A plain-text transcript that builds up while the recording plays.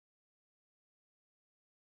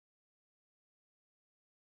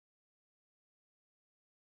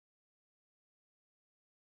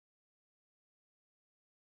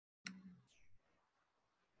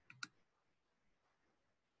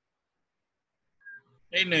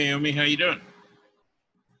Hey Naomi, how you doing?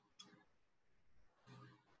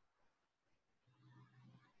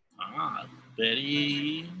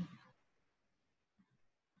 Betty.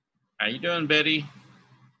 How you doing, Betty?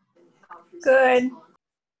 Good.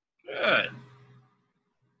 Good.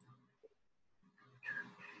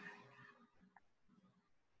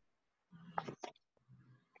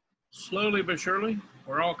 Slowly but surely,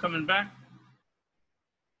 we're all coming back.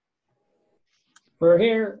 We're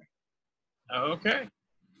here. Okay.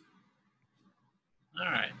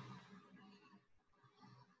 All right.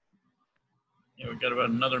 Yeah, we've got about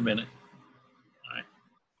another minute. All right.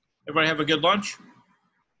 Everybody have a good lunch?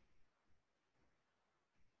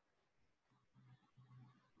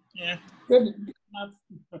 Yeah. Good.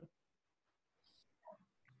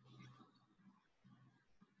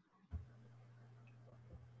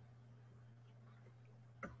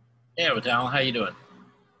 Yeah, with Alan, how you doing?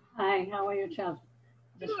 Hi, how are you, Chuck?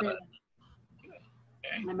 Just Good. realized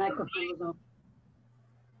Okay. my microphone was on.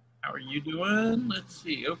 How are you doing? Let's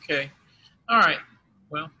see. Okay. All right.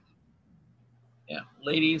 Well, yeah,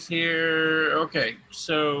 ladies here. Okay.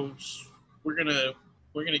 So we're gonna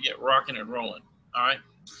get rocking and rolling. All right.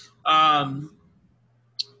 I'm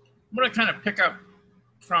gonna kind of pick up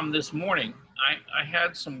from this morning. I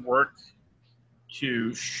had some work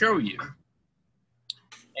to show you,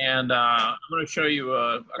 and I'm going to show you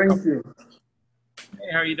a Thank couple. you.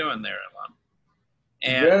 Hey, how are you doing there, Alan?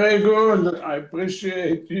 And Very good. I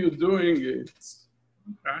appreciate you doing it.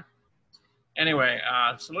 okay. Anyway,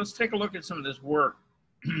 so let's take a look at some of this work,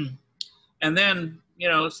 and then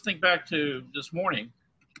let's think back to this morning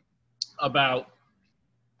about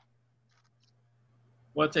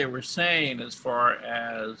what they were saying as far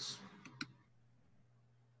as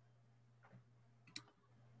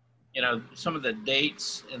some of the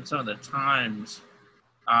dates and some of the times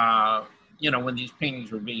when these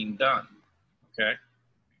paintings were being done. Okay.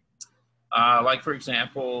 Like for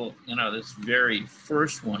example, this very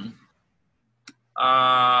first one.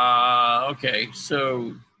 Okay,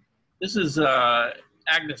 so this is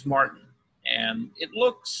Agnes Martin, and it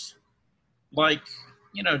looks like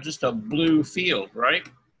just a blue field, right?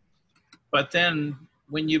 But then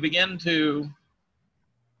when you begin to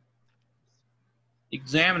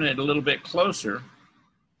examine it a little bit closer,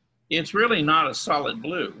 it's really not a solid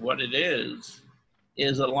blue. What it is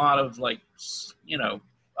a lot of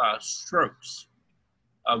strokes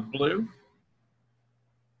of blue,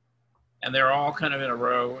 and they're all kind of in a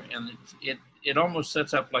row, and it almost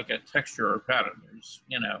sets up like a texture or pattern. There's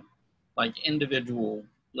like individual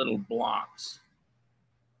little blocks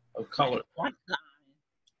of color. White line.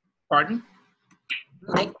 Pardon?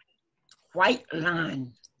 Like white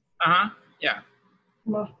line. Yeah.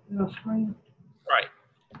 No screen. Right.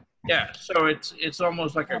 Yeah. So it's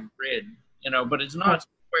almost like a grid, but it's not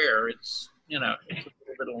square. It's it's a little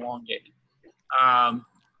bit elongated.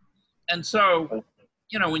 And so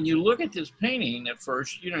when you look at this painting at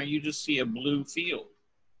first, you just see a blue field.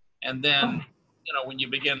 And then, when you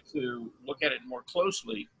begin to look at it more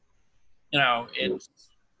closely, it's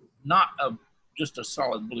not just a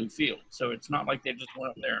solid blue field. So it's not like they just went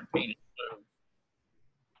up there and painted blue,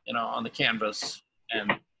 on the canvas and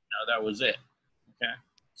that was it. Okay.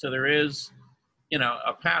 So there is,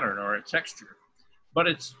 a pattern or a texture, but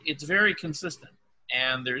it's very consistent,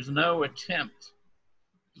 and there's no attempt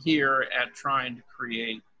here at trying to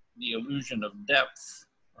create the illusion of depth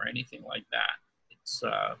or anything like that.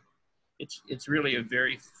 It's really a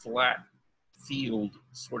very flat field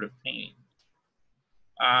sort of painting.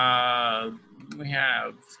 We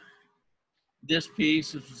have this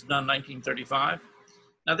piece. This was done 1935.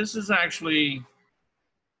 Now this is actually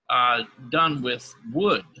done with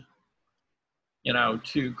wood,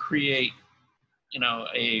 to create,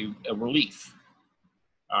 a relief.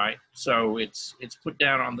 All right, so it's put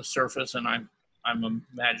down on the surface, and I'm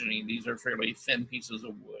imagining these are fairly thin pieces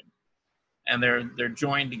of wood, and they're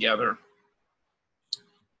joined together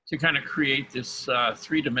to kind of create this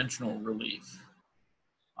three-dimensional relief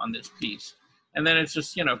on this piece. And then it's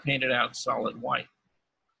just painted out solid white.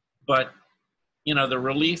 But the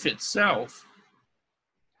relief itself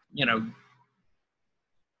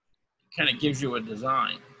kind of gives you a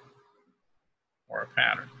design or a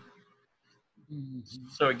pattern. Mm-hmm.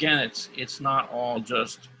 So again, it's not all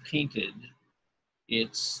just painted.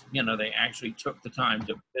 It's they actually took the time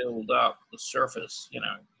to build up the surface,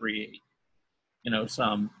 create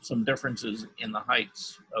some differences in the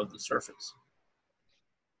heights of the surface.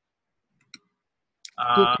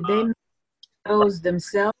 Did they make those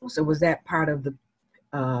themselves, or was that part of the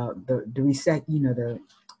reset? The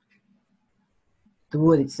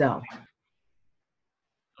wood itself.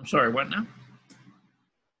 I'm sorry, what now?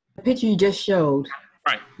 The picture you just showed,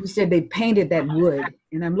 Right. You said they painted that wood,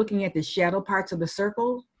 and I'm looking at the shadow parts of the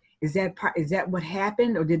circle. Is that what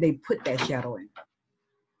happened, or did they put that shadow in?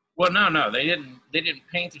 Well, no, they didn't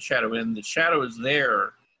paint the shadow in. The shadow is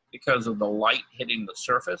there because of the light hitting the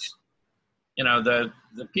surface. You know, the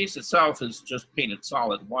piece itself is just painted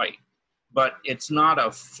solid white, but it's not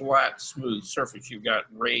a flat, smooth surface. You've got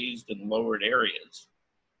raised and lowered areas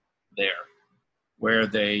there where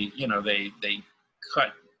they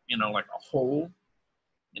cut, like a hole,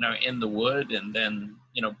 in the wood, and then,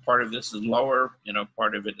 part of this is lower,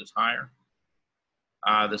 part of it is higher.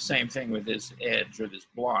 The same thing with this edge or this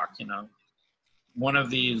block, one of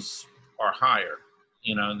these are higher,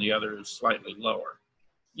 and the other is slightly lower.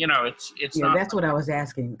 It's Yeah, not. that's what I was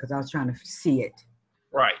asking, because I was trying to see it.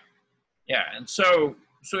 Right. Yeah. And so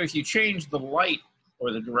if you change the light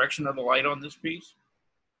or the direction of the light on this piece,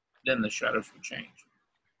 then the shadows will change.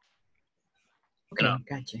 Okay,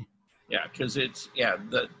 gotcha. Yeah, because the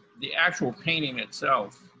actual painting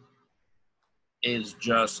itself is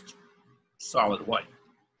just solid white.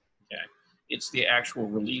 Okay. It's the actual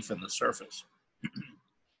relief in the surface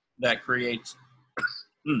that creates,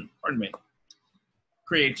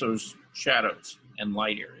 creates those shadows and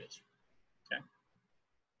light areas. Okay.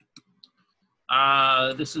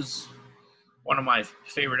 This is one of my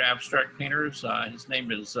favorite abstract painters. His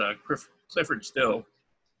name is Clyfford Still.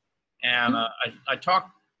 And I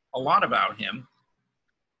talk a lot about him.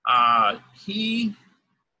 He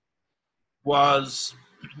was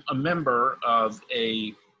a member of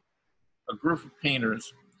a group of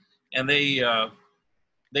painters, and they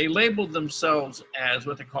labeled themselves as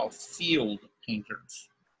what they call field painters.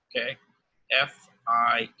 Okay,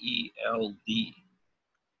 F-I-E-L-D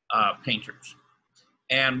painters.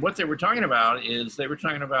 And what they were talking about is they were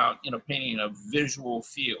talking about painting a visual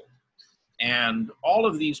field. And all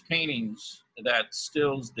of these paintings that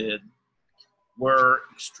Stills did were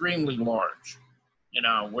extremely large.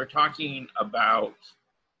 We're talking about,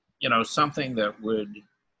 something that would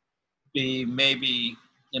be maybe,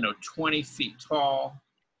 20 feet tall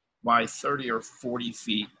by 30 or 40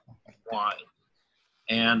 feet wide.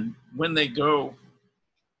 And when they go,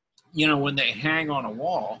 when they hang on a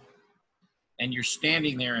wall and you're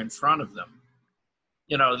standing there in front of them,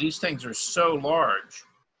 these things are so large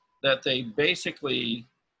that they basically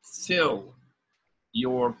fill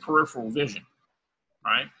your peripheral vision,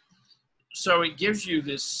 right? So it gives you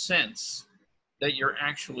this sense that you're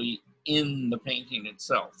actually in the painting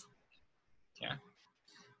itself, okay?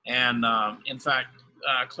 And in fact,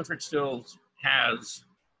 Clyfford Still has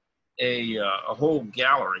a whole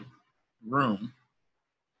gallery room,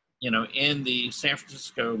 in the San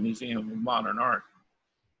Francisco Museum of Modern Art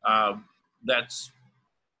that's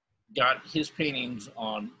got his paintings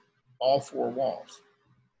on all four walls.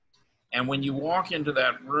 And when you walk into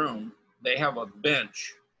that room, they have a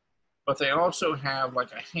bench, but they also have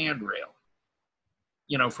like a handrail,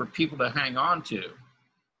 for people to hang on to.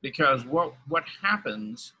 Because what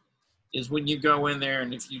happens is when you go in there,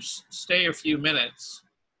 and if you stay a few minutes,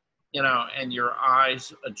 and your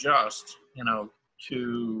eyes adjust,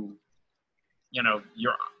 to,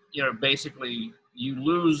 basically you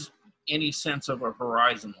lose any sense of a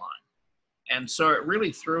horizon line. And so it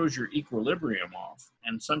really throws your equilibrium off.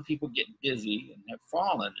 And some people get dizzy and have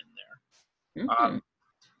fallen in there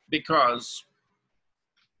because,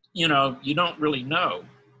 you don't really know,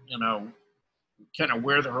 kind of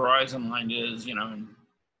where the horizon line is,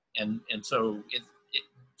 and so it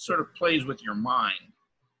sort of plays with your mind,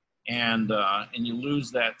 and you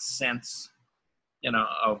lose that sense,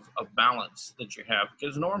 of balance that you have.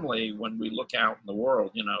 Because normally when we look out in the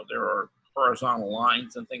world, there are horizontal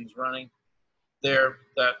lines and things running there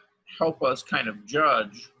that help us kind of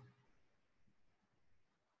judge,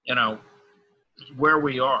 where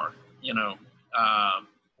we are,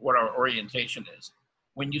 what our orientation is.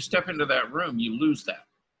 When you step into that room, you lose that,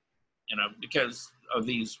 because of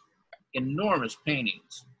these enormous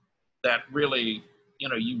paintings that really,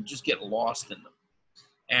 you just get lost in them.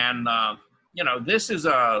 And, this is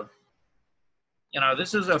a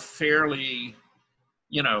fairly,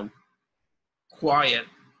 quiet,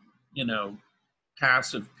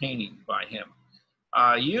 passive painting by him.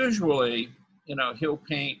 Usually, he'll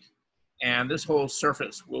paint and this whole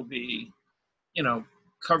surface will be,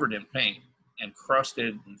 covered in paint and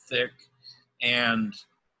crusted and thick. And,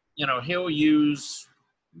 he'll use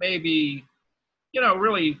maybe,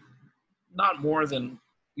 really not more than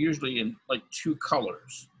usually in like two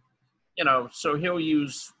colors, so he'll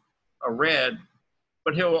use a red,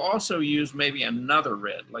 but he'll also use maybe another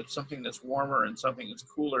red, like something that's warmer and something that's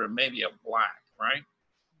cooler, and maybe a black, right?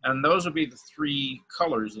 And those would be the three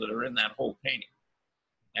colors that are in that whole painting.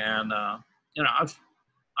 And,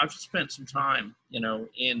 I've spent some time,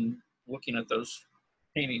 in looking at those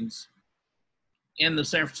paintings in the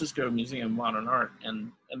San Francisco Museum of Modern Art,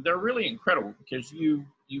 and they're really incredible because you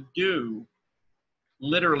do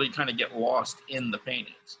literally kind of get lost in the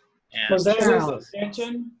paintings. And, Was that his Charles.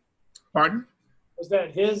 intention? pardon? Was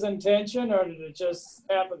that his intention, or did it just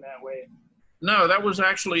happen that way? No, that was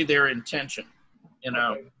actually their intention,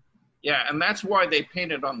 Okay. Yeah, and that's why they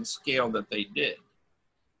painted on the scale that they did,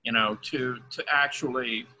 to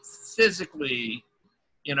actually physically,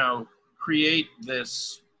 create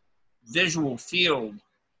this visual field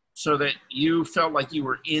so that you felt like you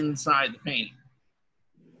were inside the painting,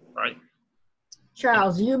 right?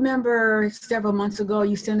 Charles, you remember several months ago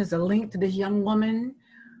you sent us a link to this young woman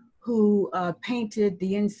who painted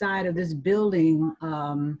the inside of this building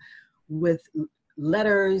with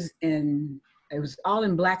letters, and it was all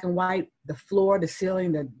in black and white, the floor, the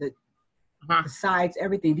ceiling, the sides,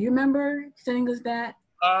 everything. Do you remember sending us that?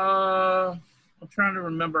 I'm trying to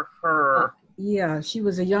remember her. Yeah, she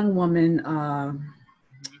was a young woman. I'm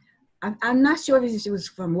not sure if she was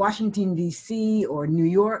from Washington, D.C. or New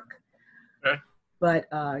York. Okay. But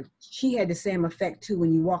she had the same effect too.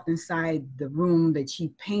 When you walked inside the room that she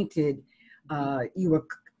painted, it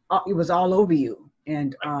was all over you.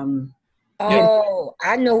 And Oh,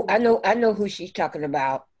 I know who she's talking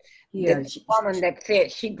about. yeah, The woman that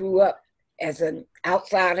said she grew up as an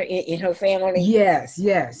outsider in her family. yes.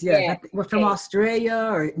 Yeah, Was from okay. Australia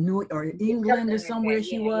or England or like somewhere that,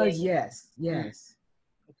 she yeah, was. yeah. Yes.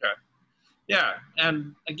 Okay. Yeah,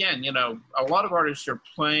 and again, a lot of artists are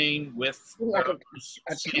playing with Like a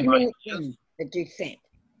same 2-minute ideas. thing that you sent.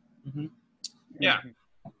 Mhm. Yeah.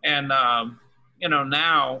 And,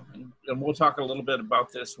 now, and we'll talk a little bit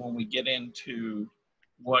about this when we get into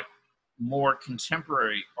what more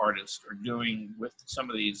contemporary artists are doing with some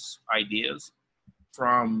of these ideas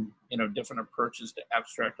from, different approaches to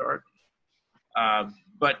abstract art.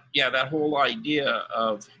 But yeah, that whole idea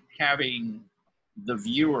of having the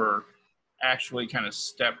viewer actually kind of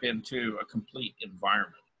step into a complete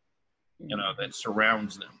environment, that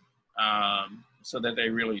surrounds them, so that they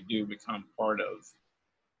really do become part of,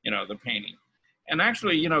 the painting. And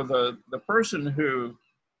actually, the person who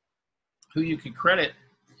you could credit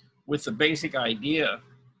with the basic idea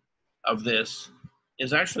of this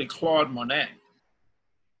is actually Claude Monet.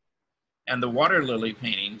 And the water lily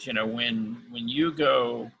paintings, when you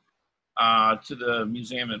go to the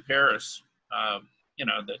museum in Paris, that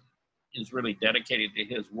is really dedicated to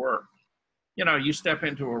his work, you step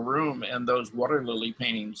into a room and those water lily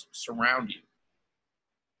paintings surround you.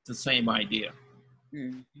 It's the same idea,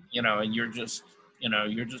 and you're just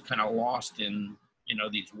kind of lost in,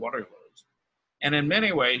 these water lilies. And in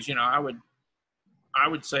many ways, I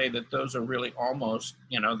would say that those are really almost,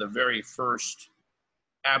 the very first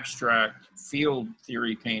abstract field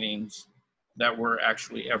theory paintings that were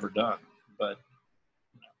actually ever done. But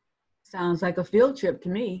Sounds like a field trip to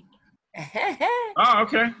me. oh,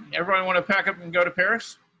 okay. Everybody want to pack up and go to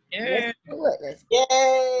Paris? Yeah.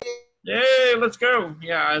 Yay! Yay, let's go.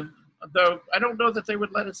 Yeah, though I don't know that they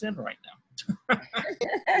would let us in right now.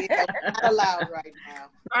 Yeah, not allowed right now.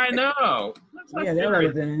 I know. Yeah, that would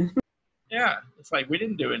have been. Yeah, it's like we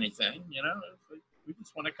didn't do anything, It's like we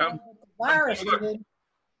just want to come. Virus Look. did.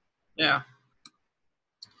 Yeah.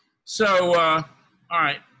 So, all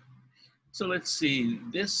right. So let's see.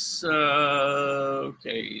 This,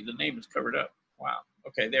 okay, the name is covered up. Wow.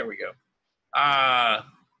 Okay, there we go.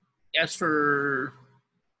 As for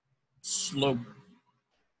Slobkina,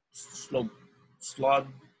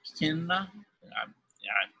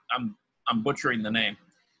 I'm butchering the name.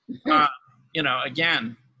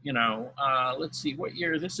 Again, let's see what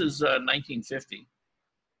year. This is 1950.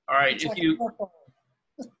 All right, Looks if like you, an airplane.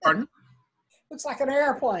 pardon? Looks like an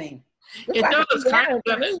airplane. It does kind of,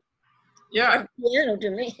 doesn't it? Yeah, Piano to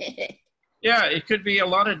me. yeah, it could be a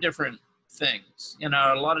lot of different things, a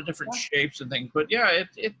lot of different shapes and things. But yeah,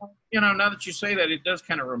 it now that you say that, it does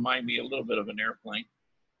kind of remind me a little bit of an airplane,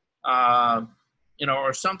 or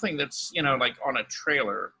something that's, like on a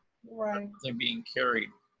trailer, Right. something being carried.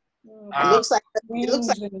 It looks like a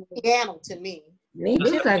piano to me. Me It too.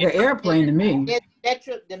 looks like an airplane to me. The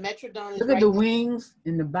Metrodome is Look right at the there. wings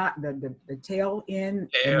and the tail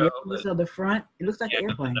end Tail, and of the front. It looks like an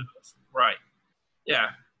airplane. Right. Yeah.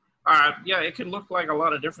 Yeah, it could look like a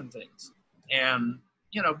lot of different things. And,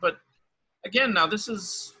 but again, now this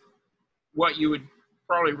is what you would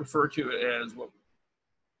probably refer to as what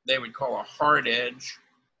they would call a hard edge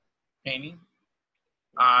painting.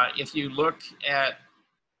 If you look at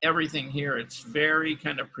everything here, it's very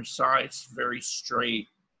kind of precise, very straight,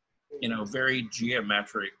 very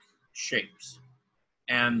geometric shapes.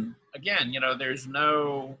 And again, there's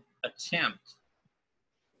no attempt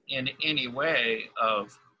in any way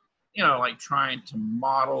of, like trying to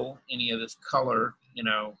model any of this color,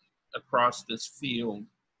 across this field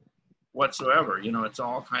whatsoever. It's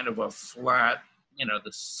all kind of a flat,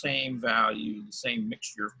 the same value, the same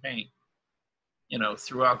mixture of paint,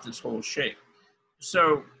 throughout this whole shape.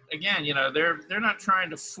 So again, they're not trying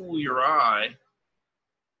to fool your eye,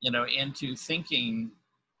 into thinking,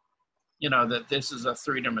 that this is a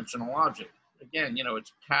three-dimensional object. Again,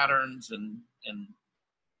 it's patterns and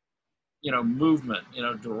movement,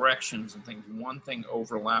 directions and things, one thing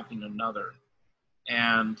overlapping another.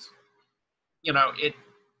 And, it,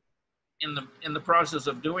 in the process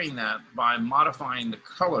of doing that, by modifying the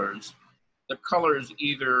colors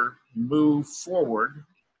either move forward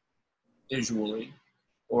visually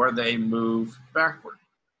or they move backward.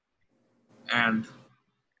 And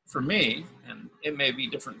for me, and it may be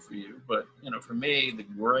different for you, but for me, the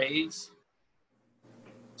grays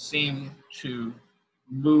seem to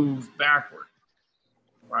move backward,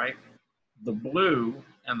 right? The blue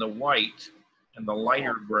and the white and the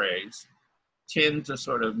lighter grays tend to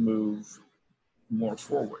sort of move more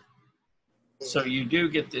forward. So you do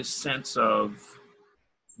get this sense of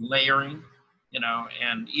layering,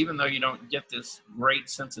 and even though you don't get this great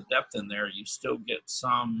sense of depth in there, you still get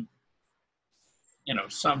some,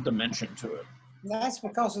 some dimension to it. That's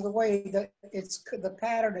because of the way that the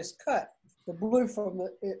pattern is cut. The blue from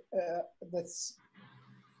that's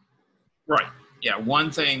right. Yeah, one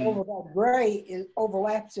thing. Over that gray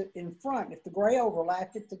overlaps it in front. If the gray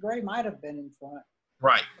overlapped it, the gray might have been in front.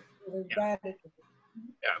 Right. Yeah.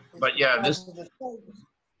 But yeah,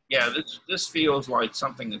 this feels like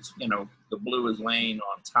something that's, the blue is laying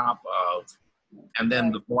on top of, and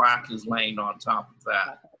then the black is laying on top of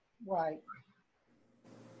that. Right.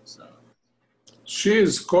 So. She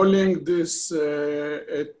is calling this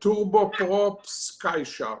a turboprop Sky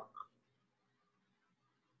Shark.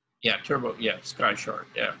 Yeah, Sky Shark,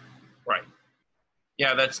 yeah, right.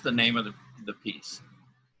 Yeah, that's the name of the piece.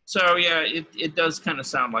 So yeah, it does kind of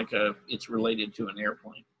sound like it's related to an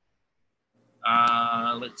airplane.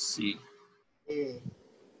 Let's see.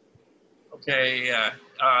 Okay,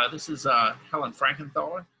 this is Helen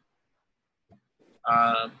Frankenthaler.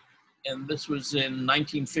 And this was in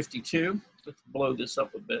 1952. Let's blow this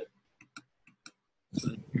up a bit so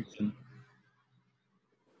that you can.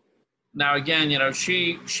 Now again,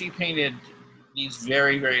 she painted these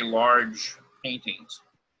very, very large paintings,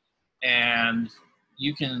 and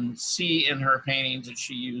you can see in her paintings that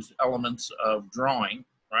she used elements of drawing,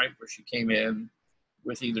 right? Where she came in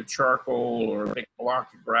with either charcoal or a big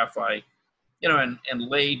block of graphite, and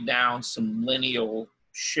laid down some lineal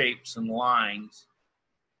shapes and lines.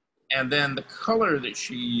 And then the color that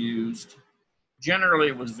she used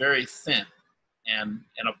generally was very thin and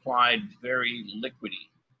applied very liquidy.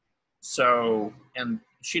 So, and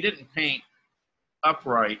she didn't paint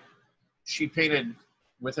upright. She painted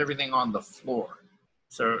with everything on the floor.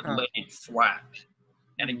 So it laid flat.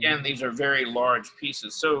 And again, these are very large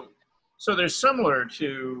pieces. So they're similar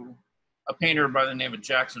to a painter by the name of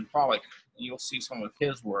Jackson Pollock. You'll see some of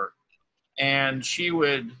his work. And she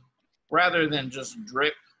would, rather than just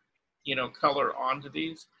drip, color onto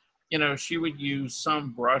these, she would use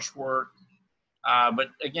some brush work. But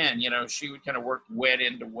again, she would kind of work wet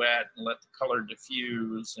into wet and let the color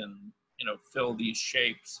diffuse and, fill these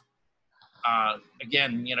shapes.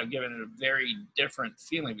 Again, giving it a very different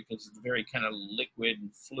feeling because it's a very kind of liquid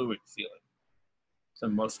and fluid feeling to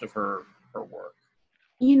most of her work.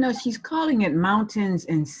 She's calling it mountains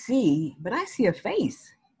and sea, but I see a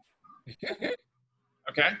face.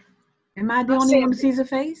 Okay. Am I the only one who sees a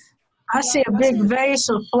face? I see a big vase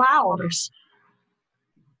of flowers.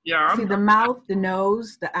 Yeah. I see the mouth, the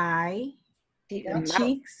nose, the eye, the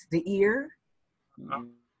cheeks, the ear.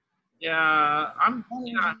 Yeah,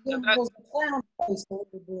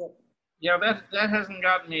 that hasn't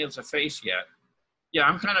gotten me as a face yet. Yeah,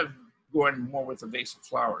 I'm kind of going more with a vase of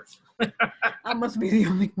flowers. I must be the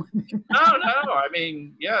only one. No. I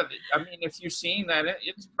mean, yeah. If you've seen that,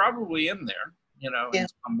 it's probably in there, in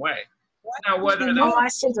some way. Now, whether I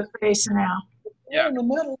see the face now. Yeah. In the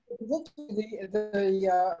middle,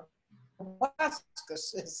 the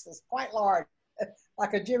proboscis is quite large,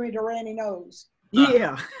 like a Jimmy Durante nose.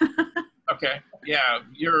 Yeah. Okay. Yeah,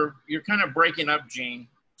 you're kind of breaking up, Gene.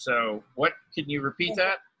 So, what? Can you repeat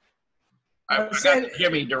that? I got the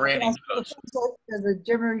Jimmy Durante nose. The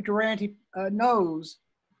Jimmy Durante nose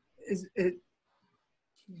is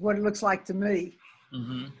what it looks like to me.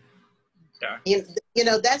 Mm-hmm.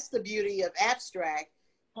 Yeah. That's the beauty of abstract.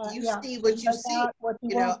 You see what you see.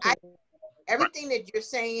 Everything that you're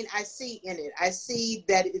saying, I see in it. I see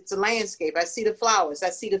that it's a landscape. I see the flowers. I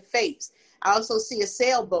see the face. I also see a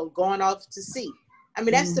sailboat going off to sea. I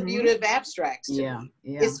mean, that's the beauty of abstracts to me.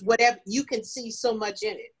 Yeah. It's whatever, you can see so much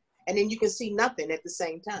in it, and then you can see nothing at the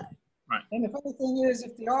same time. Right. And the funny thing is,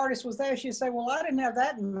 if the artist was there, she'd say, well, I didn't have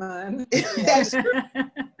that in mind. That's That's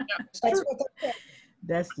what they said.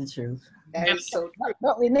 That's the truth. That is so true.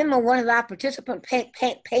 But remember, one of our participants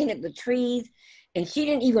painted the trees, and she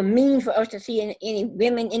didn't even mean for us to see any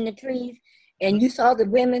women in the trees. And you saw the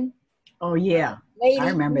women. Oh yeah, ladies. I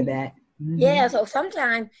remember that. Mhm. Yeah, so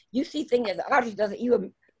sometimes you see things that the artist doesn't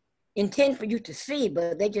even intend for you to see,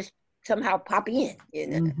 but they just somehow pop in. You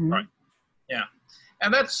know? Mhm. Right. Yeah.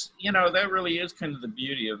 And that's, you know, that really is kind of the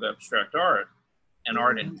beauty of abstract art and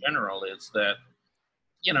art in general, is that,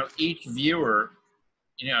 you know, each viewer,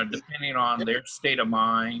 you know, depending on their state of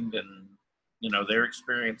mind and, you know, their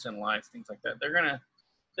experience in life, things like that, they're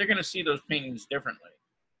gonna see those paintings differently.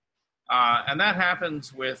 And that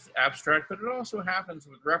happens with abstract, but it also happens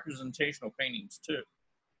with representational paintings too.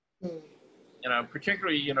 You know,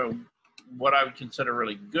 particularly, you know, what I would consider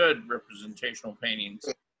really good representational paintings,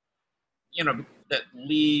 you know, that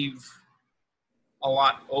leave a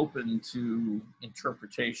lot open to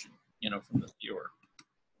interpretation, you know, from the viewer.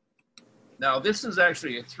 Now, this is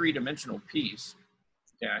actually a three-dimensional piece.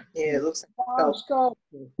 Okay. Yeah, it looks Oh,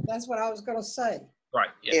 sculpture. That's what I was going to say. Right.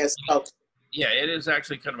 Yeah. yes. Yeah, it is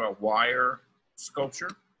actually kind of a wire sculpture.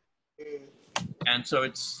 And so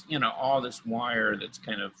it's, you know, all this wire that's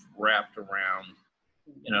kind of wrapped around,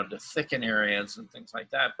 you know, to thicken areas and things like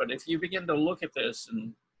that. But if you begin to look at this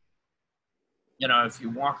and, you know, if you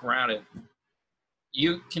walk around it,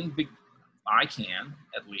 you can be, I can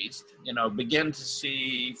at least, you know, begin to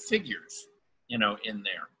see figures, you know, in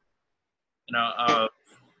there, you know,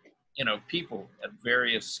 you know, people at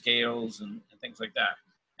various scales and things like that.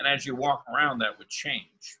 And as you walk around, that would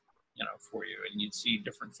change, you know, for you, and you'd see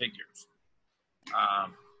different figures.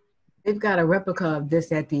 They've got a replica of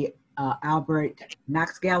this at the Albert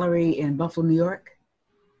Knox Gallery in Buffalo, New York,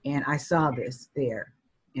 and I saw this there.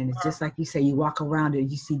 And it's just like you say, you walk around it,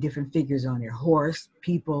 you see different figures on there, horse,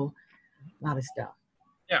 people, a lot of stuff.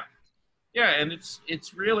 Yeah, yeah, and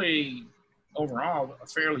it's really overall a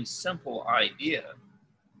fairly simple idea,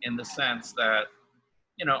 in the sense that,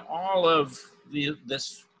 you know, all of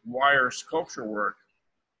this wire sculpture work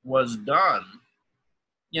was done,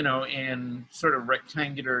 you know, in sort of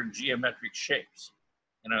rectangular geometric shapes.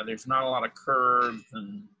 You know, there's not a lot of curves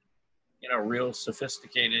and, you know, real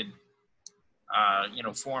sophisticated, you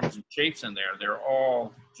know, forms and shapes in there. They're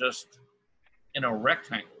all just, you know,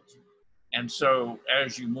 rectangles. And so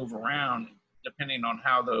as you move around, depending on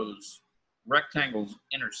how those rectangles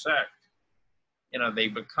intersect, you know, they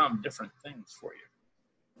become different things for you.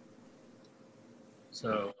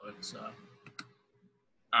 So it's, all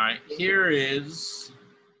right, here is,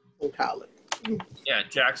 Pollock. yeah,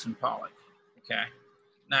 Jackson Pollock, okay.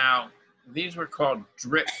 Now, these were called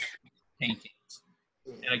drip paintings.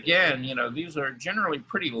 And again, you know, these are generally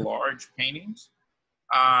pretty large paintings.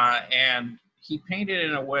 And he painted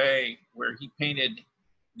in a way where he painted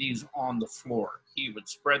these on the floor. He would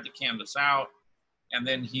spread the canvas out, and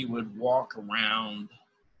then he would walk around,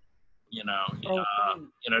 you know,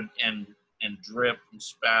 and drip and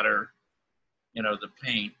spatter, you know, the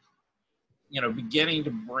paint, you know, beginning to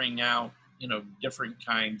bring out, you know, different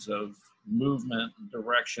kinds of movement and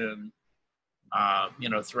direction, you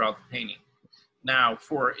know, throughout the painting. Now,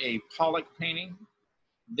 for a Pollock painting,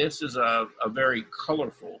 this is a very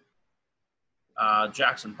colorful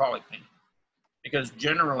Jackson Pollock painting, because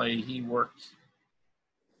generally he worked,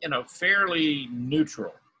 you know, fairly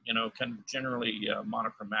neutral, you know, kind of generally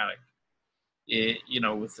monochromatic, you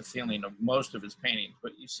know, with the feeling of most of his paintings.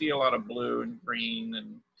 But you see a lot of blue and green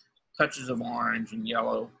and touches of orange and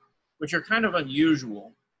yellow, which are kind of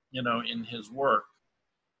unusual, you know, in his work,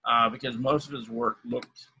 because most of his work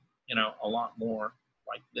looked, you know, a lot more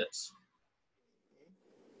like this.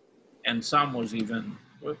 And some was even,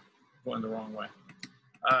 whoop, going the wrong way.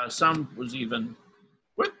 Some was even,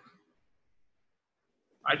 whoop,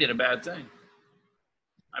 I did a bad thing.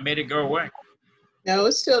 I made it go away. No,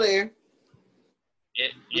 it's still there.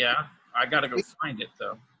 Yeah, I got to go find it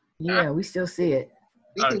though. Yeah, we still see it.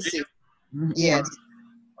 We can see. Mhm. Yes.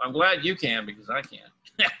 I'm glad you can, because I can't.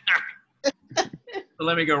 So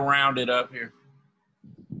let me go round it up here.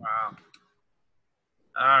 Wow.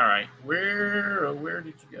 All right, where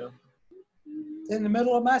did you go? It's in the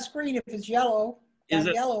middle of my screen if it's yellow. Is Got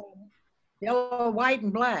it? Yellow, white,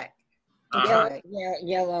 and black. Uh-huh.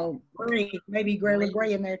 Yellow, Green, maybe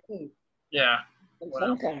gray in there too. Yeah.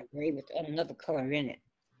 some kind of gray with another color in it.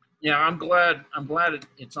 Yeah, I'm glad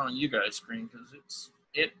it's on you guys' screen because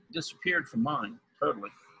it disappeared from mine totally.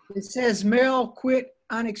 It says mail quit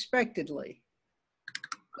unexpectedly.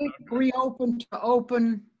 Click reopen to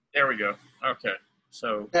open. There we go. Okay.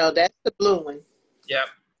 So, No, that's the blue one. yep.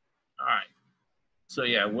 All right. So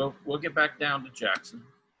yeah, we'll get back down to Jackson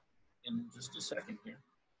in just a second here.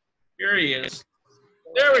 Here he is.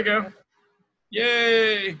 There we go.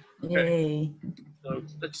 Yay. Okay. Yay. So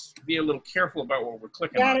let's be a little careful about what we're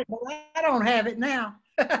clicking Got on. it, but I don't have it now.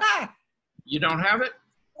 You don't have it?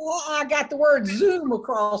 Well, I got the word Zoom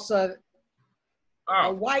across a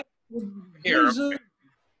Oh, white here. blue Zoom.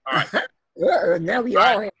 Okay. All right. Now we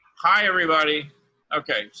Hi. all have. Hi, everybody.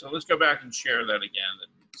 Okay, so let's go back and share that again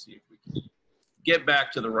and see if we can get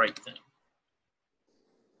back to the right thing.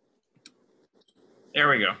 There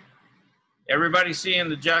we go. Everybody seeing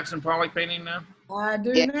the Jackson Pollock painting now? I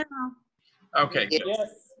do Yeah. now. Okay, good.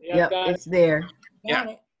 Yes. Yep, got it. it's there. Got Yeah.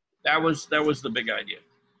 it. That was the big idea.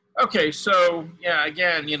 Okay, so yeah,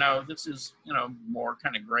 again, this is more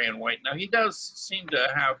kind of gray and white. Now he does seem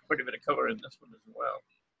to have quite a bit of color in this one as well.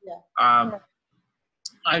 Yeah.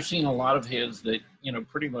 I've seen a lot of his that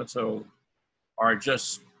pretty much so are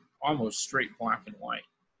just almost straight black and white,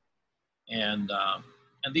 and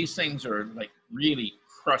these things are like really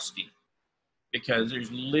crusty because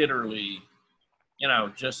there's literally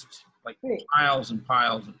just like piles and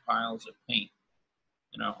piles and piles of paint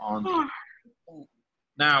on these.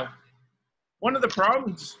 Now, one of the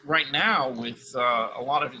problems right now with a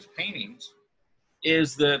lot of his paintings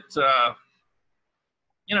is that,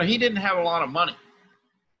 he didn't have a lot of money,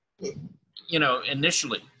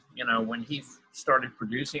 initially, when he started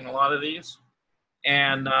producing a lot of these.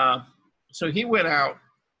 And so he went out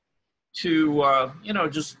to,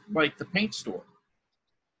 just like the paint store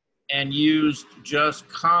and used just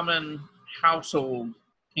common household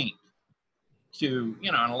paint to,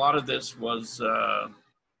 and a lot of this was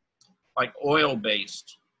like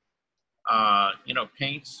oil-based,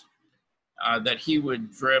 paints that he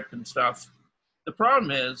would drip and stuff. The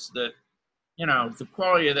problem is that, the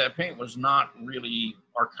quality of that paint was not really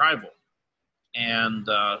archival. And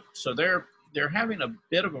so they're having a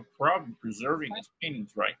bit of a problem preserving his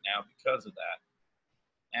paintings right now because of that.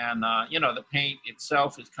 And, the paint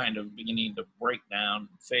itself is kind of beginning to break down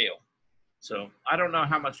and fail. So I don't know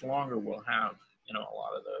how much longer we'll have, a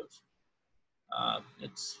lot of those.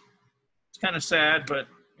 It's kind of sad, but,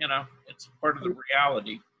 it's part of the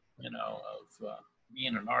reality, of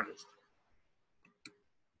being an artist.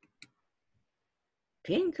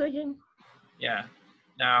 Pin cushion. Yeah.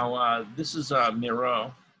 Now, this is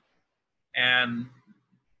Miro. And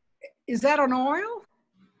Is that an oil?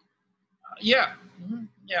 yeah,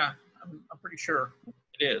 yeah, I'm pretty sure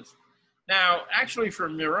it is. Now, actually for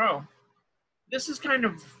Miro, this is kind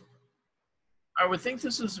of, I would think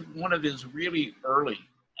this is one of his really early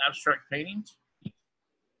abstract paintings.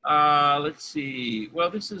 Let's see. Well,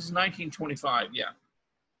 this is 1925, yeah.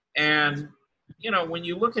 And, when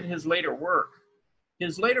you look at his later work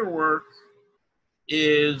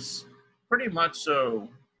is pretty much so,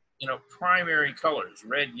 primary colors,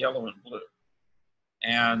 red, yellow, and blue.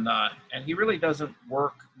 And he really doesn't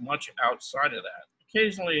work much outside of that.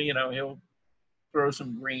 Occasionally, he'll throw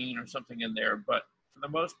some green or something in there, but for the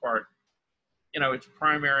most part, it's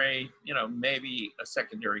primary, maybe a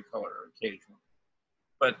secondary color occasionally.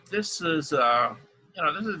 But this is,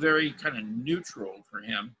 this is very kind of neutral for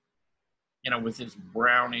him, with his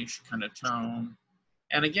brownish kind of tone.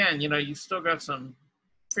 And again, you've still got some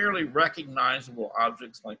fairly recognizable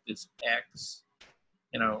objects like this X,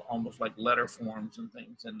 almost like letter forms and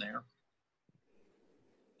things in there.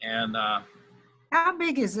 And How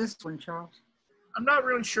big is this one, Charles? I'm not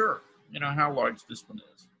really sure, how large this one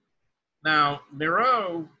is. Now,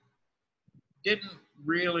 Miro didn't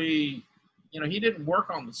really, he didn't work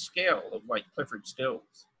on the scale of like Clyfford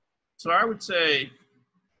Stills. So I would say,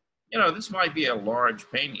 this might be a large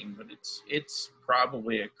painting, but it's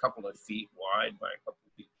probably a couple of feet wide by a couple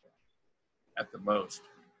of feet long at the most.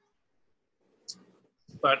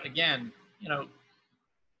 But again,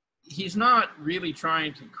 he's not really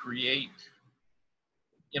trying to create,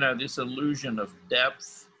 this illusion of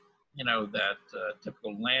depth, that a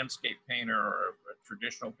typical landscape painter or a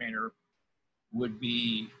traditional painter would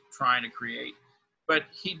be trying to create. But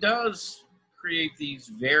he does create these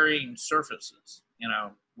varying surfaces,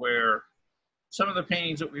 where some of the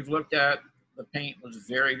paintings that we've looked at, the paint was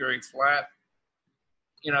very, very flat.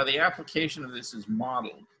 The application of this is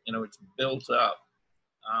modeled, it's built up.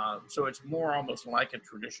 So it's more almost like a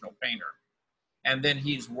traditional painter. And then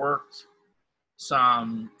he's worked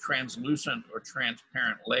some translucent or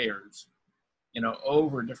transparent layers,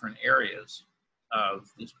 over different areas of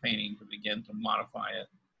this painting to begin to modify it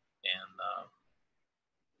and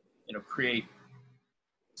you know, create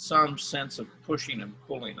some sense of pushing and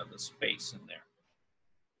pulling of the space in there.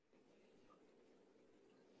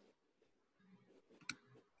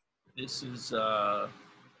 This is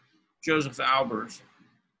Joseph Albers,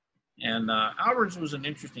 and Albers was an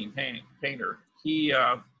interesting painter. He, you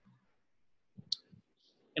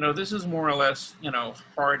know, this is more or less, you know,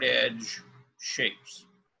 hard edge shapes.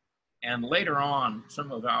 And later on,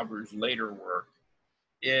 some of Albers' later work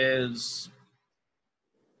is,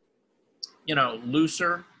 you know,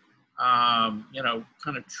 looser, you know,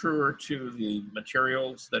 kind of truer to the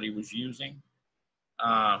materials that he was using,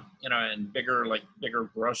 you know, and bigger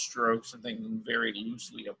brush strokes and things, and very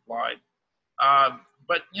loosely applied.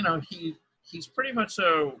 But, you know, he's pretty much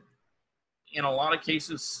so, in a lot of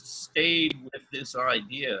cases, stayed with this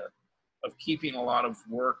idea of keeping a lot of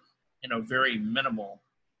work, you know, very minimal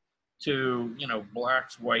to, you know,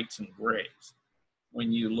 blacks, whites, and grays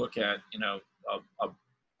when you look at, you know, a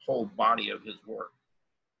whole body of his work.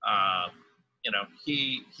 You know,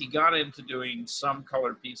 he got into doing some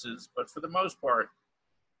color pieces, but for the most part,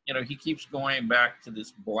 you know, he keeps going back to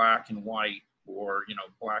this black and white, or, you know,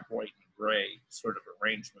 black, white, and gray sort of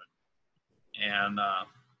arrangement. And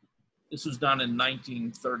this was done in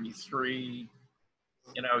 1933.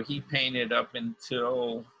 You know, he painted up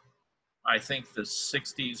until, I think, the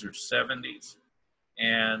 60s or 70s.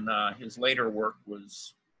 And his later work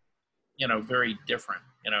was, you know, very different.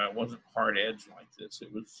 You know, it wasn't hard edge like this.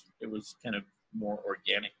 It was kind of more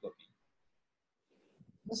organic looking.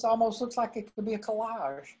 This almost looks like it could be a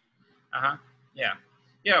collage. Uh-huh, yeah.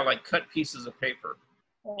 Yeah, like cut pieces of paper.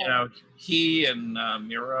 You know, he and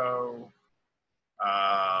Miro,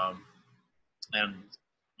 and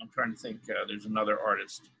I'm trying to think, there's another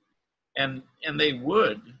artist. And they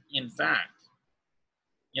would, in fact,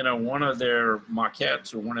 you know, one of their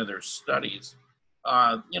maquettes or one of their studies,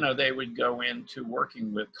 you know, they would go into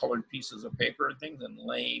working with colored pieces of paper and things and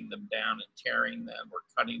laying them down and tearing them or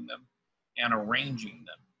cutting them and arranging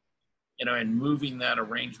them, you know, and moving that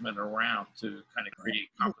arrangement around to kind of create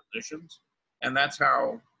compositions. And that's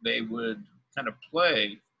how they would kind of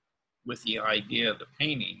play with the idea of the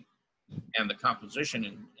painting and the composition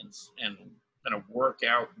and kind of work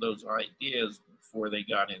out those ideas before they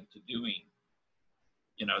got into doing,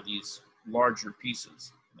 you know, these larger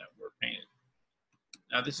pieces that were painted.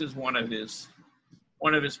 Now, this is one of his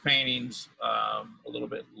paintings a little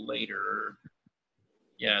bit later.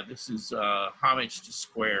 Yeah, this is Homage to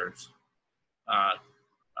Squares,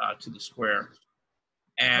 to the Square.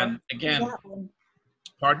 And again,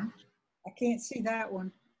 pardon? I can't see that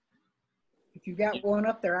one. If you got one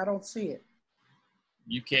up there, I don't see it.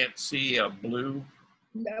 You can't see a blue?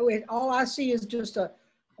 No, all I see is just a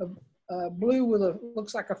blue with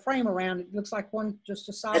looks like a frame around it. Looks like just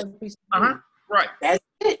a solid piece of blue. Uh-huh, right. That's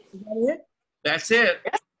it. Is that it? That's it.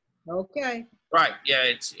 Okay. Right, yeah,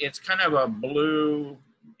 it's kind of a blue,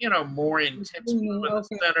 you know, more intense blue in the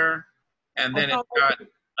center. And then it's got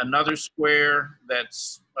another square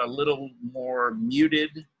that's a little more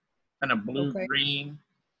muted, kind of blue-green.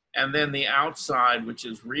 And then the outside, which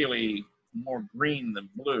is really more green than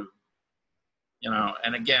blue, you know,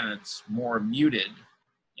 and again, it's more muted,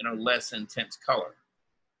 you know, less intense color.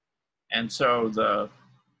 And so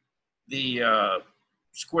the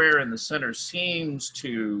square in the center seems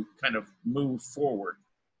to kind of move forward,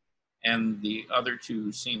 and the other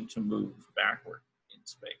two seem to move backward in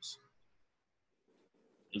space.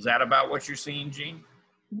 Is that about what you're seeing, Gene?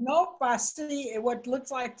 Nope, I see what looks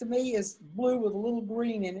like to me is blue with a little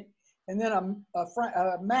green in it, and then a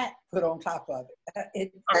mat put on top of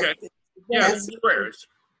it. Okay. Yeah, squares.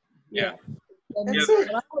 Yeah. And I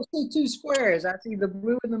don't see two squares. I see the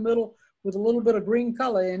blue in the middle with a little bit of green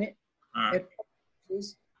color in it.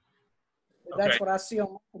 That's what I see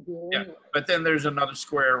on my computer. Yeah, anyway. but then there's another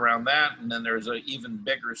square around that, and then there's an even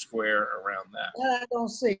bigger square around that. That I don't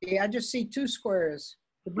see. I just see two squares.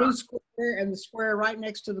 The blue square and the square right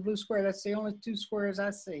next to the blue square. That's the only two squares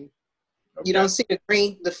I see. Okay. You don't see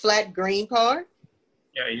the flat green part?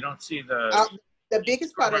 Yeah, you don't see the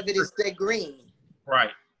biggest part of it is the green.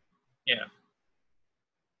 Right. Yeah.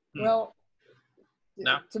 Well,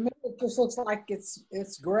 no. To me, it just looks like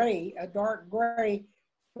it's gray, a dark gray.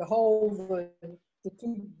 The whole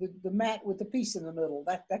the mat with the piece in the middle.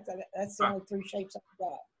 That's the only three shapes I've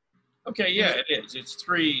got. Okay. Yeah, it is. It's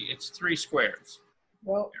three squares.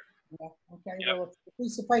 Well, yeah, okay. Yep. Well, if the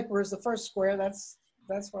piece of paper is the first square, that's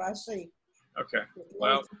what I see. Okay.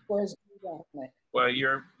 Well,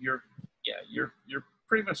 you're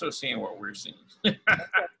pretty much so seeing what we're seeing.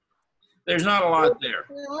 There's not a lot there.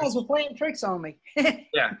 Your eyes were playing tricks on me.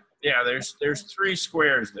 Yeah. Yeah, there's 3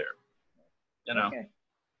 squares there. You know. Okay.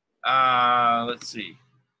 Let's see.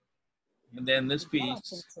 And then this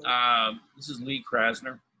piece, this is Lee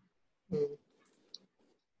Krasner.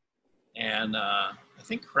 And I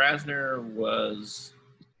think Krasner was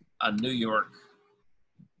a New York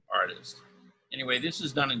artist. Anyway, this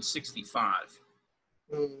is done in 65.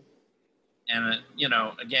 And, you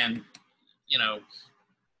know, again, you know.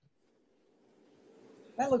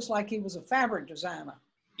 That looks like he was a fabric designer.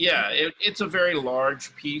 Yeah, it's a very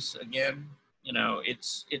large piece again. You know,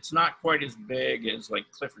 it's not quite as big as like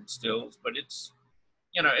Clifford Stills, but it's,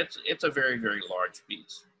 you know, it's a very, very large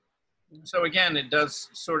piece. So again, it does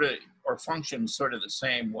sort of, or functions sort of the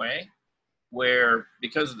same way, where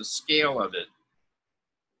because of the scale of it,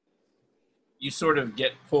 you sort of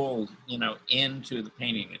get pulled, you know, into the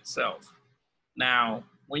painting itself. Now,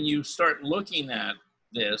 when you start looking at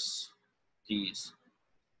this piece,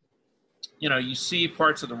 you know, you see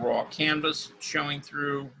parts of the raw canvas showing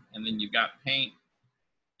through, and then you've got paint,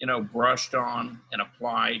 you know, brushed on and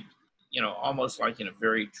applied, you know, almost like in a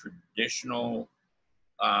very traditional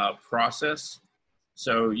process.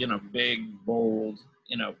 So, you know, big, bold,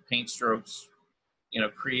 you know, paint strokes, you know,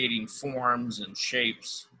 creating forms and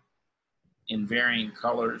shapes in varying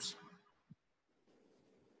colors.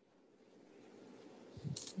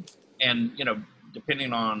 And, you know,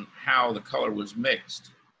 depending on how the color was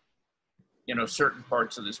mixed, you know, certain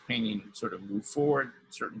parts of this painting sort of move forward,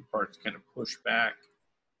 certain parts kind of push back,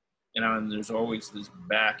 you know, and there's always this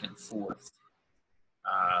back and forth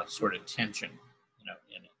sort of tension, you know,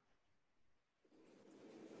 in it.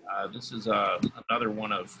 This is another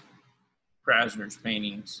one of Krasner's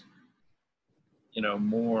paintings, you know,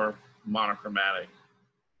 more monochromatic,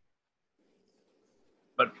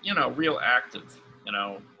 but, you know, real active, you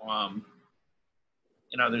know,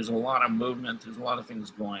 there's a lot of movement, there's a lot of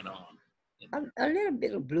things going on. A little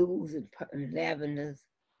bit of blues and lavenders.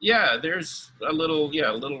 Yeah, there's a little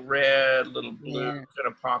red, a little blue, Yeah. kind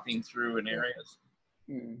of popping through in areas,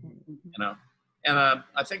 Mm-hmm. you know. And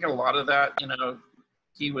I think a lot of that, you know,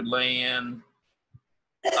 he would lay in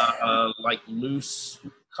like loose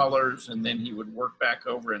colors, and then he would work back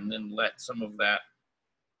over and then let some of that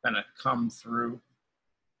kind of come through.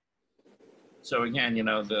 So again, you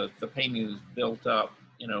know, the painting is built up,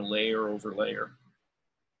 you know, layer over layer.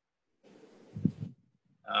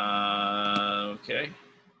 Okay.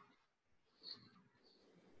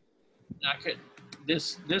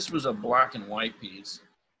 This was a black and white piece,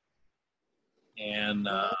 and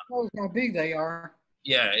Knows how big they are.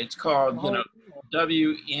 yeah, it's called, you know,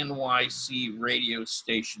 WNYC radio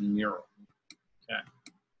station mural.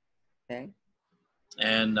 Okay.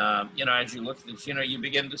 And you know, as you look at this, you know, you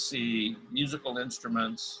begin to see musical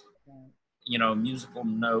instruments, you know, musical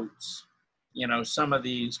notes. You know, some of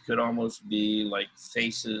these could almost be like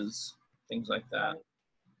faces, things like that.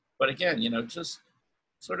 But again, you know, just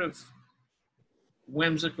sort of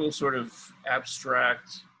whimsical, sort of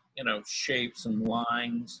abstract, you know, shapes and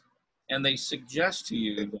lines. And they suggest to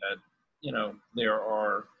you that, you know, there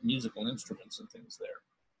are musical instruments and things there.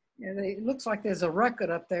 Yeah, it looks like there's a record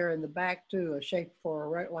up there in the back too, a shape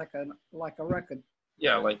for like a record.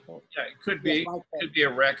 Yeah, like, yeah, it could be, Yeah, like that. could be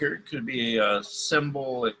a record, could be a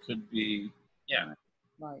symbol, it could be, yeah.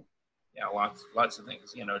 Right. Yeah, lots of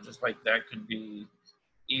things, you know, just like that could be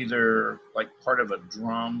either like part of a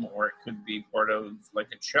drum, or it could be part of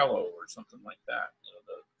like a cello or something like that, you know,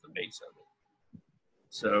 the bass of it.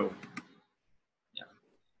 So, yeah,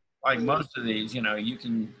 like most of these, you know, you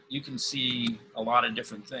can see a lot of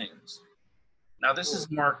different things. Now, this is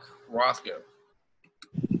Mark Rothko.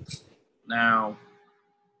 Now,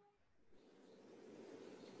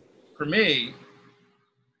 for me,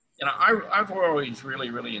 you know, I've always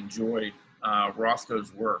really enjoyed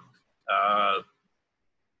Rothko's work.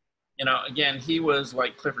 You know, again, he was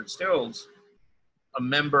like Clifford Stills, a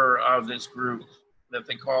member of this group that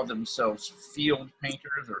they called themselves field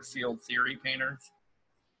painters or field theory painters.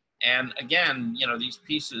 And again, you know, these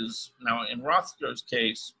pieces, now in Rothko's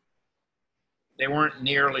case, they weren't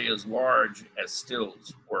nearly as large as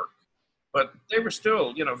Stills' work, but they were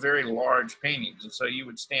still, you know, very large paintings. And so you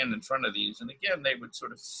would stand in front of these, and again, they would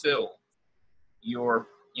sort of fill your,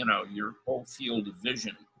 you know, your whole field of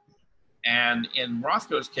vision. And in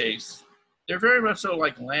Rothko's case, they're very much so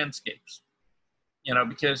like landscapes, you know,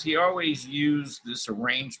 because he always used this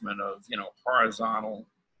arrangement of, you know, horizontal,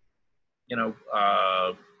 you know,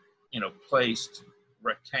 placed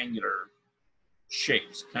rectangular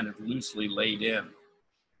shapes kind of loosely laid in.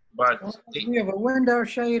 But We have a window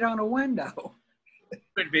shade on a window.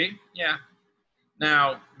 Could be, yeah.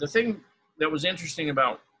 Now, the thing that was interesting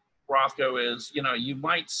about Rothko is, you know, you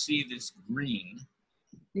might see this green,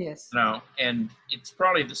 Yes. you know, and it's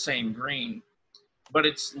probably the same green, but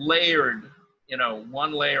it's layered, you know,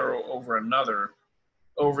 one layer over another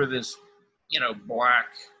over this, you know, black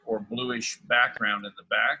or bluish background in the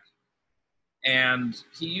back. And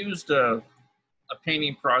he used a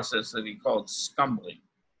painting process that he called scumbling,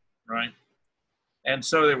 right? And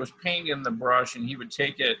so there was paint in the brush, and he would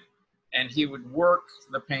take it and he would work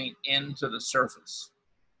the paint into the surface,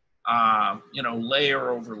 you know,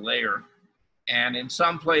 layer over layer. And in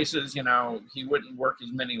some places, you know, he wouldn't work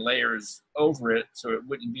as many layers over it, so it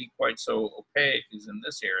wouldn't be quite so opaque as in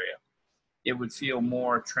this area. It would feel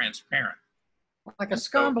more transparent. Like a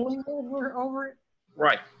scumbling over it?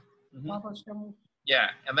 Right. Mhm. Proper scumbling?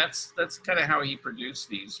 Yeah, and that's kind of how he produced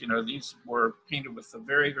these. You know, these were painted with a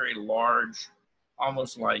very, very large,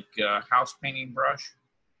 almost like house painting brush.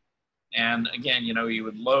 And again, you know, he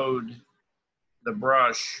would load the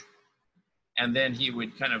brush, and then he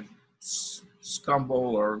would kind of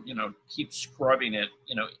scumble or, you know, keep scrubbing it,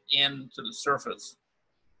 you know, into the surface,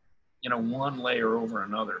 you know, one layer over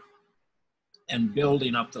another, and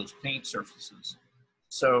building up those paint surfaces.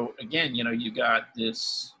 So again, you know, you got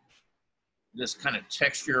this kind of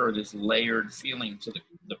texture or this layered feeling to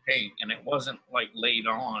the paint, and it wasn't like laid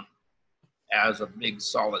on as a big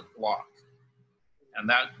solid block. And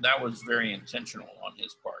that was very intentional on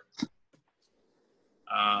his part.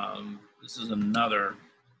 This is another,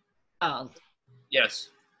 yes.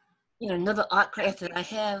 You know, another art class that I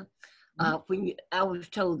have, I was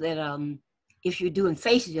told that if you're doing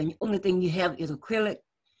faces and the only thing you have is acrylic,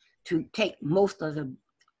 to take most of the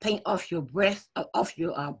paint off your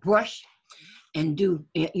brush, and do,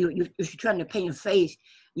 if you're trying to paint a face,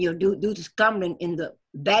 you know, do the scumbling in the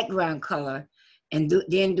background color, and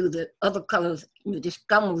then do the other colors, you know, just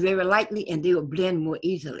scumble very lightly, and they will blend more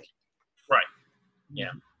easily. Right.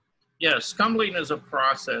 Yeah. Yeah. Scumbling is a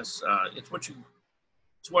process. It's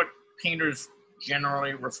what painters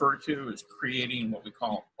generally refer to as creating what we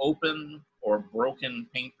call open or broken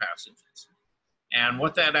paint passages. And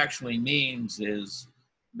what that actually means is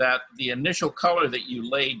that the initial color that you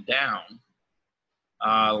laid down,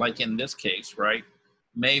 like in this case, right,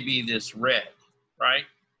 may be this red, right?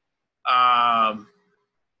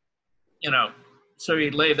 You know, so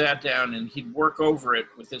he'd lay that down and he'd work over it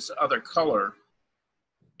with this other color,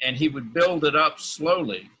 and he would build it up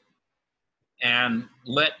slowly and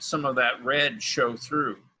let some of that red show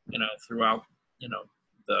through, you know, throughout, you know,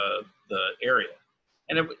 the area.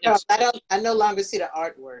 And it's, I no longer see the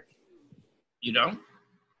artwork. you don't?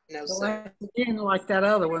 No, So sir. again, like that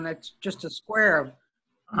other one, that's just a square of.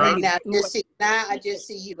 Uh-huh. Now I just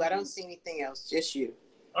see you. I don't see anything else. Just you.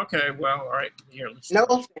 Okay, well, all right. Here, let's. No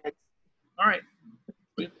offense. All right.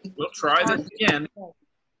 We'll try this again.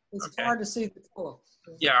 It's Okay. hard to see the color.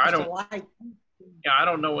 Yeah, I It's a don't. light. Yeah, I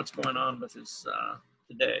don't know what's going on with this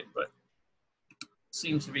today, but it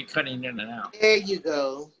seems to be cutting in and out. There you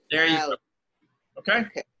go. There you Wow. go. Okay.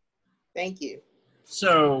 Thank you.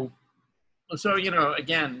 So, you know,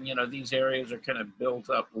 again, you know, these areas are kind of built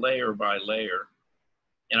up layer by layer.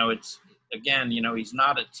 You know, it's, again, you know, he's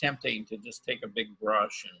not attempting to just take a big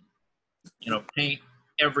brush and, you know, paint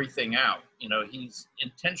everything out. You know, he's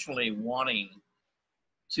intentionally wanting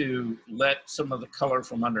to let some of the color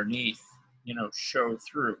from underneath, you know, show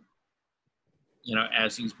through, you know,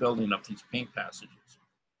 as he's building up these paint passages.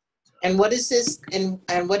 And what is this? And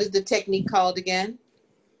what is the technique called again?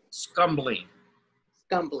 Scumbling.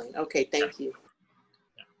 Scumbling. Okay, thank you.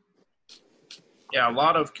 Yeah, a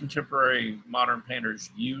lot of contemporary modern painters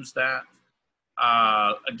use that.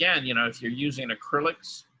 Again, you know, if you're using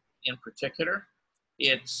acrylics in particular,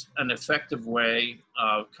 it's an effective way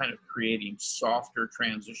of kind of creating softer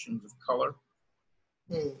transitions of color.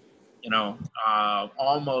 Hmm. You know,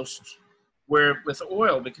 almost where with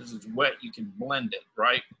oil, because it's wet, you can blend it,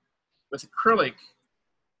 right? With acrylic,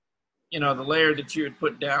 you know, the layer that you had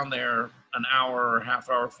put down there an hour or half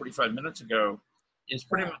hour, 45 minutes ago is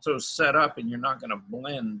pretty much so set up, and you're not going to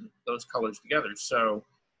blend those colors together. So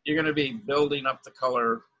you're going to be building up the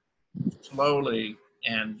color slowly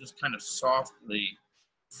and just kind of softly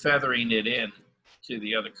feathering it in to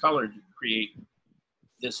the other color to create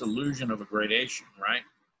this illusion of a gradation, right?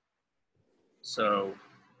 So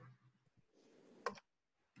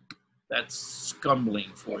that's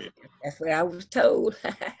scumbling for you. That's what I was told.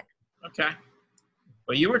 Okay.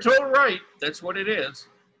 Well, you were told right. That's what it is.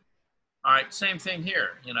 All right, same thing here.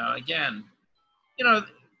 You know, again, you know,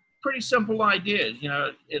 pretty simple ideas. You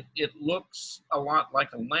know, it looks a lot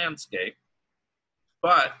like a landscape,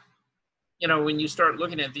 but, you know, when you start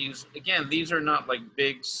looking at these, again, these are not like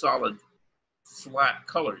big, solid, flat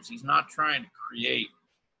colors. He's not trying to create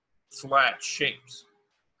flat shapes.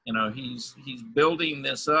 You know, he's building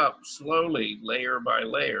this up slowly, layer by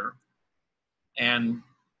layer, and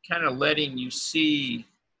kind of letting you see,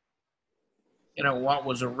 you know, what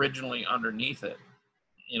was originally underneath it.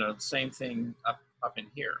 You know, same thing up in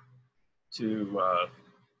here to,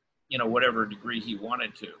 you know, whatever degree he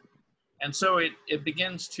wanted to. And so it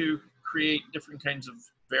begins to create different kinds of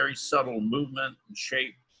very subtle movement and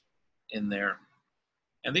shape in there.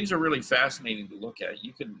 And these are really fascinating to look at.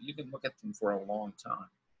 You can look at them for a long time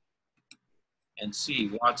and see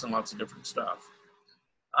lots and lots of different stuff.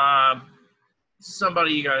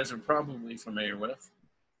 Somebody you guys are probably familiar with.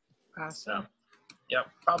 Picasso. Yep,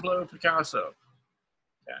 Pablo Picasso.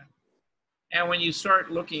 Okay. And when you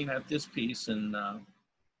start looking at this piece, and I'm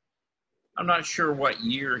not sure what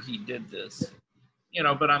year he did this, you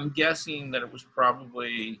know, but I'm guessing that it was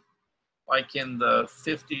probably like in the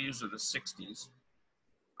 50s or the 60s.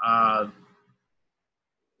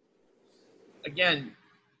 Again,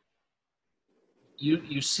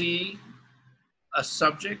 you see a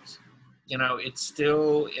subject, you know, it's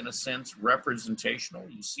still in a sense representational.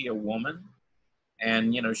 You see a woman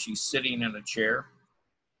and, you know, she's sitting in a chair,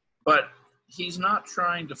 but he's not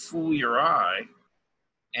trying to fool your eye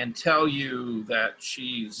and tell you that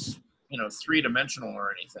she's, you know, three-dimensional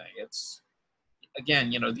or anything. It's,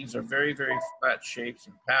 again, you know, these are very, very flat shapes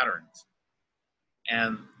and patterns.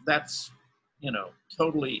 And that's, you know,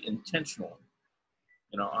 totally intentional,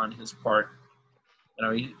 you know, on his part. You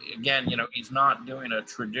know, again, you know, he's not doing a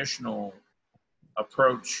traditional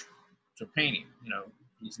approach to painting. You know,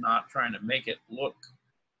 he's not trying to make it look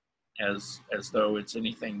as though it's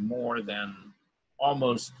anything more than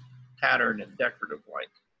almost patterned and decorative like.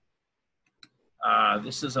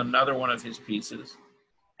 This is another one of his pieces.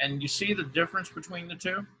 And you see the difference between the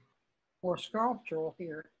two? More sculptural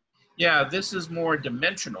here. Yeah, this is more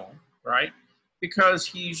dimensional, right? Because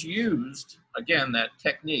he's used, again, that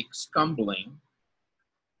technique, scumbling,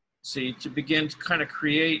 see, to begin to kind of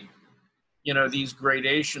create, you know, these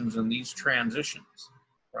gradations and these transitions,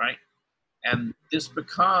 right? And this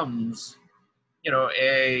becomes, you know,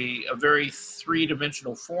 a very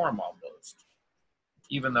three-dimensional form almost,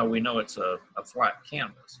 even though we know it's a flat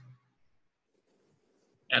canvas.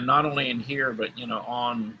 And not only in here, but, you know,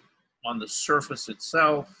 on the surface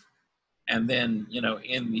itself, and then, you know,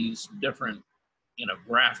 in these different, you know,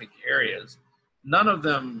 graphic areas, none of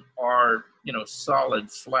them are, you know, solid,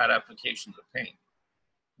 flat applications of paint.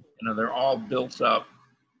 You know, they're all built up,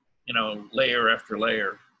 you know, layer after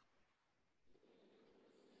layer.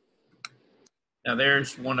 Now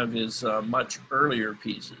there's one of his much earlier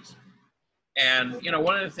pieces. And, you know,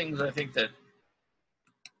 one of the things I think that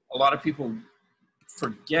a lot of people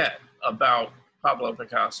forget about Pablo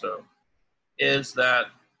Picasso is that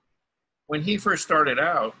when he first started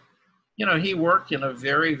out, you know, he worked in a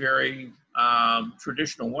very, very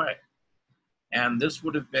traditional way. And this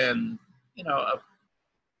would have been, you know,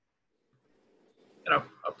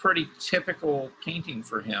 a pretty typical painting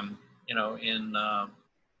for him, you know, in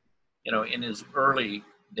his early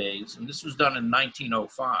days. And this was done in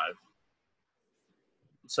 1905.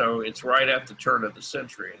 So it's right at the turn of the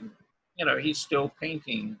century. And, you know, he's still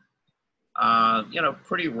painting, you know,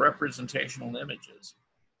 pretty representational images.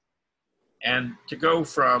 And to go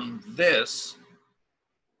from this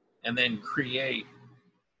and then create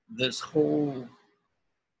this whole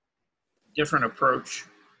different approach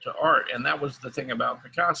to art. And that was the thing about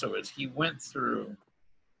Picasso, is he went through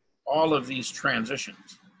all of these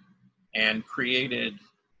transitions and created,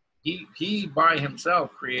 he by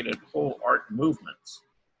himself created whole art movements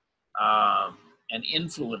and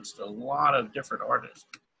influenced a lot of different artists.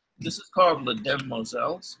 This is called Les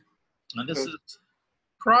Demoiselles, and this is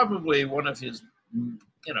probably one of his,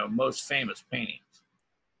 you know, most famous paintings.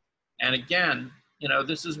 And again, you know,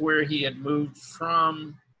 this is where he had moved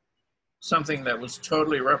from something that was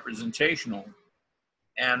totally representational,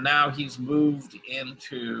 and now he's moved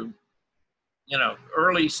into, you know,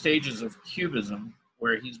 early stages of Cubism,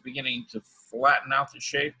 where he's beginning to flatten out the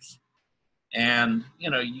shapes. And,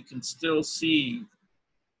 you know, you can still see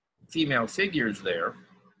female figures there,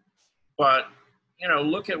 but, you know,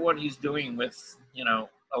 look at what he's doing with, you know,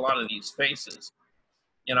 a lot of these faces.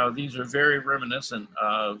 You know, these are very reminiscent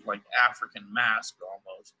of like African mask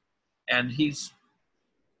almost. And he's,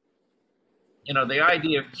 you know, the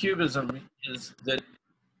idea of Cubism is that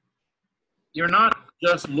you're not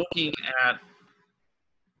just looking at,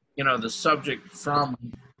 you know, the subject from,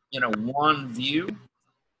 you know, one view,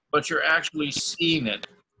 but you're actually seeing it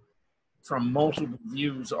from multiple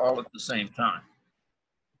views all at the same time.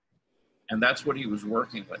 And that's what he was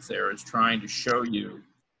working with there, is trying to show you,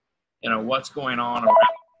 you know, what's going on around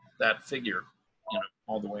that figure, you know,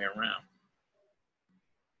 all the way around.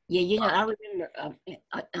 Yeah, you know, I remember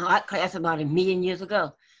an art class about 1,000,000 years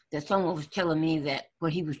ago that someone was telling me that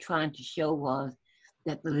what he was trying to show was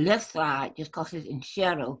that the left side, just because it's in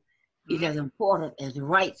shadow, is as important as the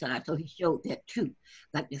right side. So he showed that too.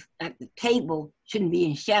 Like the table shouldn't be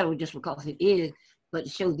in shadow just because it is, but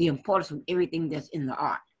it shows the importance of everything that's in the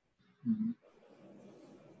art. Mhm.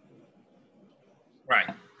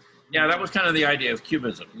 Right. Yeah, that was kind of the idea of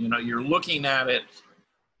cubism. You know, you're looking at it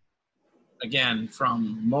again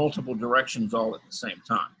from multiple directions all at the same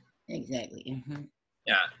time. Exactly. Mm-hmm.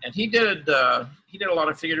 Yeah, and he did a lot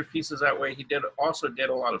of figurative pieces that way. He also did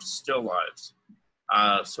a lot of still lives,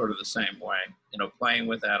 sort of the same way. You know, playing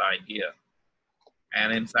with that idea.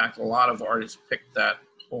 And in fact, a lot of artists picked that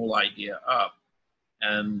whole idea up.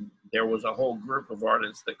 And there was a whole group of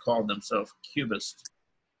artists that called themselves cubist,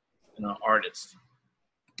 you know, artists.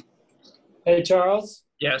 Hey, Charles.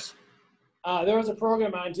 Yes. There was a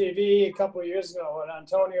program on TV a couple of years ago with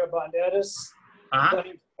Antonio Banderas Uh-huh.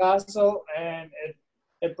 playing Picasso, and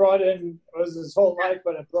it brought in, it was his whole life,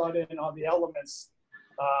 but it brought in all the elements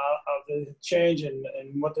of the change in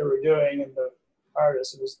what they were doing and the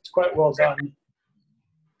artists. It was quite well done.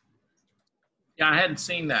 Yeah, I hadn't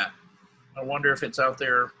seen that. I wonder if it's out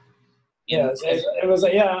there. Yes, it was,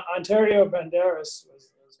 yeah, Antonio Banderas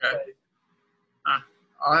was Okay. played.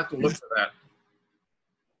 I'll have to look for that.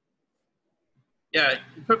 Yeah,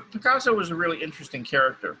 Picasso was a really interesting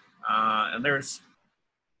character. And there's,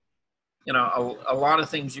 you know, a lot of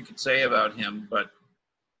things you could say about him, but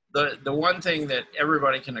the one thing that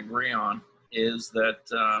everybody can agree on is that,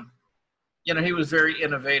 you know, he was very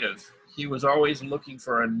innovative. He was always looking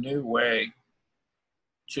for a new way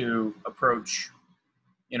to approach,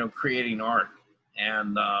 you know, creating art.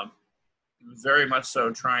 And he was very much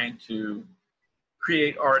so trying to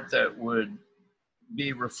create art that would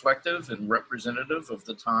be reflective and representative of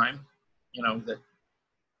the time, you know,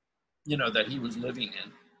 that he was living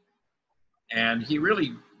in. And he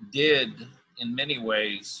really did, in many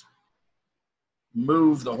ways,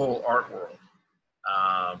 move the whole art world.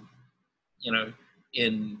 You know,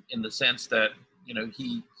 in the sense that, you know,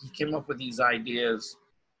 he came up with these ideas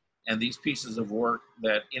and these pieces of work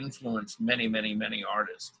that influenced many, many, many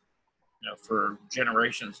artists, you know, for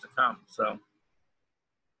generations to come. So,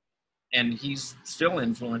 and he's still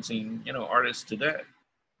influencing, you know, artists today.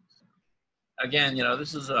 Again, you know,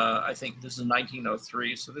 this is, I think this is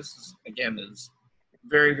 1903. So this is, again, is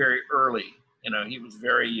very, very early. You know, he was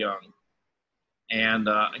very young. And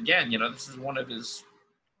again, you know, this is one of his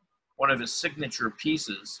signature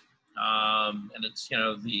pieces. And it's, you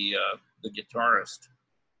know, the guitarist.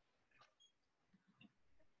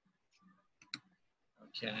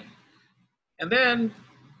 Okay. And then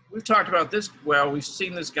we've talked about this. Well, we've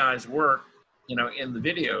seen this guy's work, you know, in the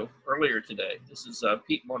video earlier today. This is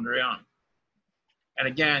Pete Mondrian. And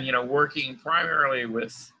again, you know, working primarily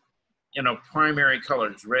with, you know, primary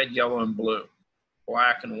colors, red, yellow, and blue,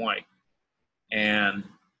 black and white. And,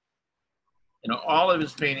 you know, all of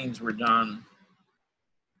his paintings were done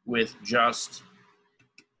with just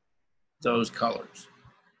those colors.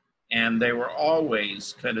 And they were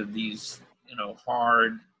always kind of these, you know,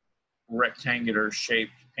 hard, rectangular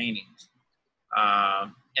shaped paintings.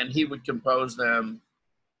 And he would compose them,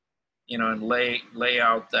 you know, and lay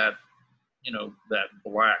out that, you know, that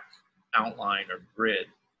black outline or grid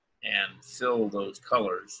and fill those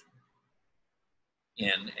colors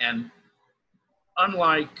in. And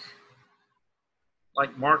unlike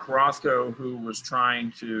Mark Rothko, who was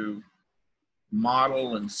trying to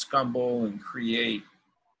model and scumble and create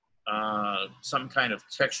some kind of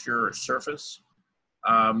texture or surface,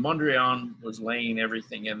 Mondrian was laying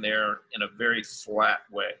everything in there in a very flat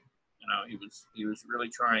way. You know, he was really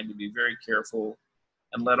trying to be very careful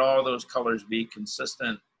and let all those colors be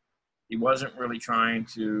consistent. He wasn't really trying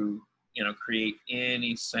to, you know, create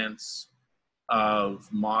any sense of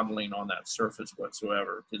modeling on that surface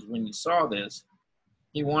whatsoever. Because when you saw this,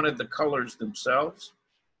 he wanted the colors themselves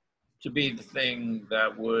to be the thing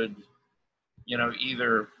that would, you know,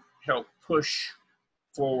 either help push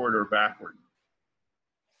forward or backward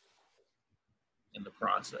in the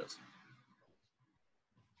process.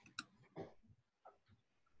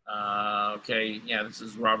 Okay, yeah, this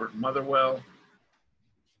is Robert Motherwell.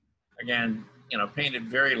 Again, you know, painted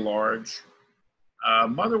very large.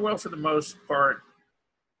 Motherwell, for the most part,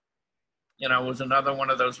 you know, was another one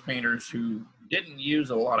of those painters who didn't use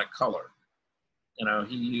a lot of color. You know,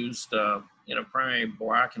 he used, you know, primarily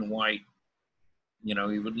black and white. You know,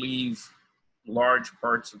 he would leave large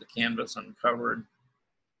parts of the canvas uncovered,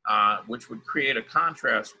 which would create a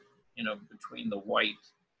contrast, you know, between the white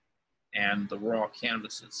and the raw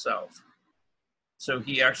canvas itself. So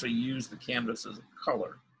he actually used the canvas as a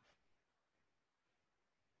color.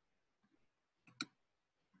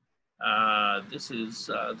 This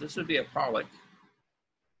would be a Pollock,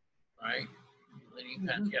 right? Leading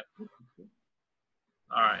pen, yep.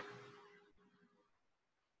 All right.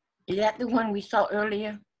 Is that the one we saw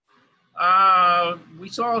earlier? We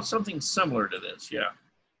saw something similar to this, yeah.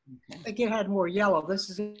 I think it had more yellow. This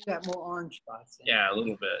has got more orange spots. in it. Yeah, a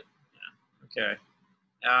little bit. Yeah. Okay.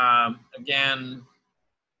 Again,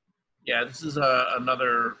 yeah, this is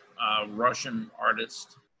another Russian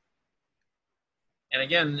artist. And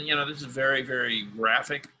again, you know, this is very, very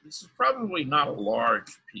graphic. This is probably not a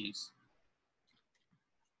large piece.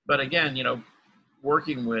 But again, you know,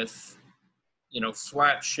 working with, you know,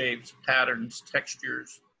 flat shapes, patterns,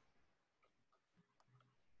 textures,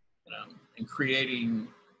 you know, and creating,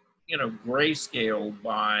 you know, grayscale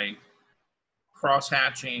by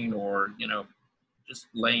cross-hatching or, you know, just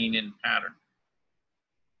laying in pattern.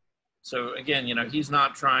 So again, you know, he's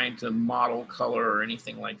not trying to model color or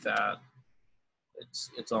anything like that.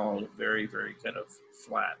 It's all very, very kind of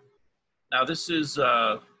flat. Now this is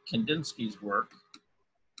Kandinsky's work,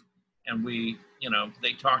 and we, you know,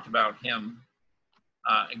 they talked about him.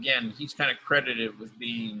 Again, he's kind of credited with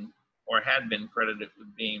being, or had been credited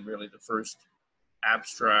with being really the first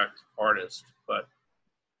abstract artist, but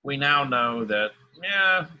we now know that,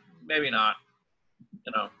 yeah, maybe not.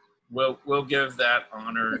 You know, we'll give that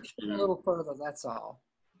honor A to, little further, that's all.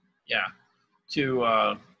 yeah,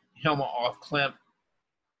 to Helmut af Klint,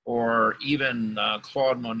 or even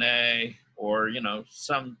Claude Monet, or, you know,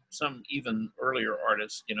 some even earlier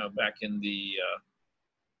artists, you know, back in the,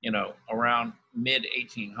 you know, around mid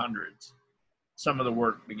 1800s. Some of the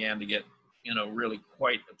work began to get, you know, really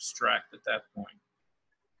quite abstract at that point.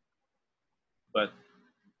 But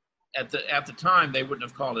at the time, they wouldn't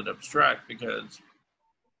have called it abstract because,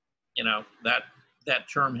 you know, that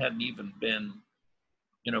term hadn't even been,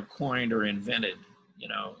 you know, coined or invented, you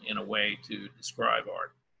know, in a way to describe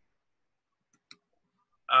art.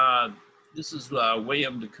 This is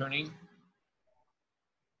William de Kooning.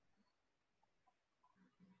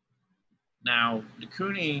 Now, de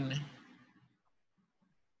Kooning,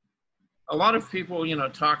 a lot of people, you know,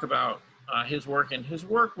 talk about his work, and his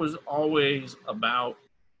work was always about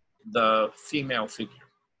the female figure.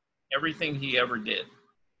 Everything he ever did,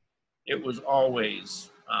 it was always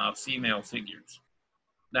female figures.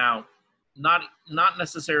 Now, not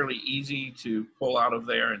necessarily easy to pull out of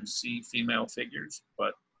there and see female figures,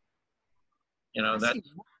 but, you know, that,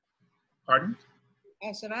 pardon?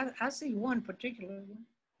 I said, I see one particular one.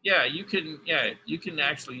 Yeah, you can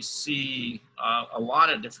actually see a lot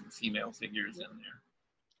of different female figures in there.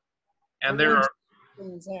 And there are,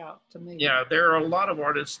 Stands out to me. yeah, there are a lot of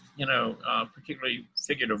artists, you know, particularly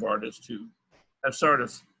figurative artists, who have sort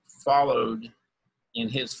of followed in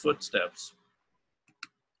his footsteps.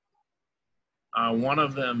 One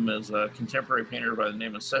of them is a contemporary painter by the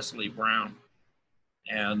name of Cecily Brown.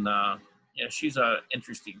 And yeah, she's an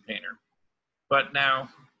interesting painter. But now,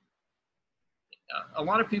 a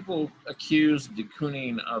lot of people accuse de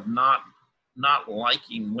Kooning of not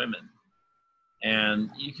liking women. And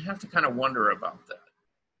you have to kind of wonder about that.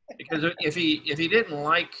 Because if he didn't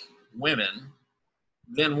like women,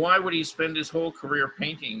 then why would he spend his whole career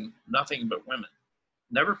painting nothing but women?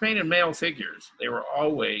 Never painted male figures. They were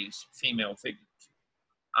always female figures.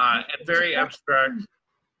 And very abstract,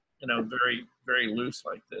 you know, very, very loose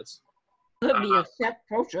like this. Could be a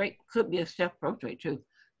self-portrait. Could be a self-portrait too.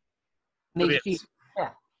 Maybe see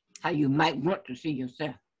yourself, how you might want to see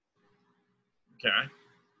yourself. Okay.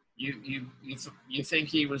 You think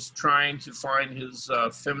he was trying to find his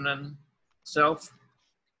feminine self?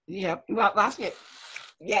 Yeah, well, I said,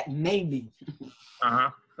 yeah, maybe.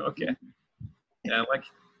 Okay. Yeah, like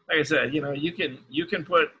I said, you know, you can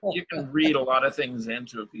read a lot of things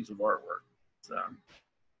into a piece of artwork. So,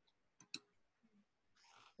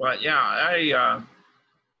 but yeah,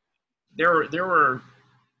 there were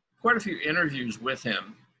quite a few interviews with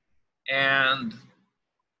him, and,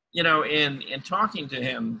 you know, in talking to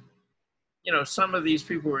him, you know, some of these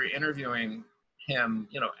people who were interviewing him,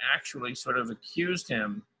 you know, actually sort of accused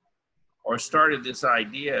him or started this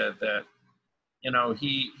idea that, you know,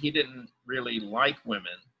 he didn't really like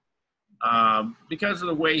women because of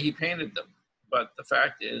the way he painted them. But the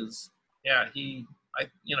fact is, yeah, he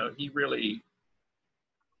really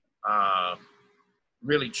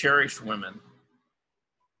really cherished women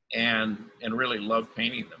and really loved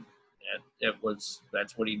painting them.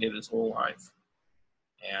 That's what he did his whole life.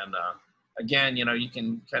 And again, you know, you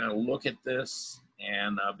can kind of look at this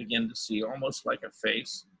and begin to see almost like a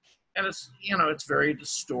face. And it's, you know, it's very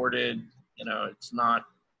distorted. You know, it's not,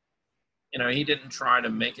 you know, he didn't try to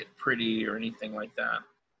make it pretty or anything like that.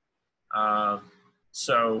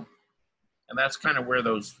 So, and that's kind of where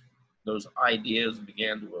those those ideas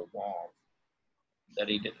began to evolve that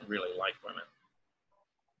he didn't really like women.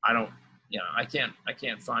 I don't, I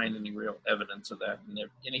can't find any real evidence of that in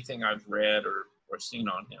anything I've read or seen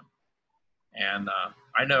on him. And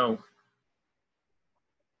I know,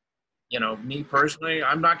 me personally,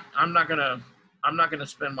 I'm not gonna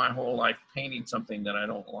spend my whole life painting something that I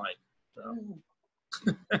don't like. So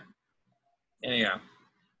anyhow,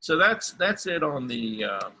 so that's it on the.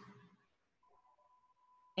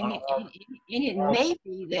 And it may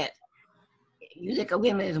be that you look at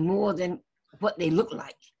women as more than what they look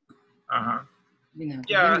like. Uh-huh.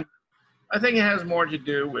 Yeah. Women, I think it has more to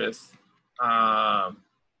do with, trying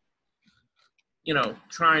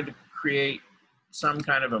to create some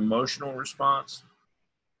kind of emotional response,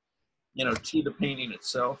 to the painting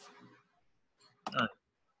itself. All right.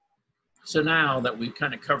 So now that we've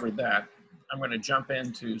kind of covered that, I'm going to jump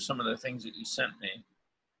into some of the things that you sent me.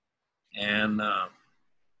 And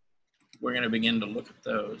we're going to begin to look at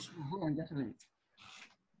those.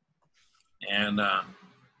 And well,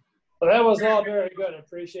 that was all very good.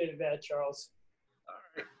 Appreciated that, Charles. All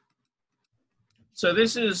right. So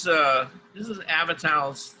this is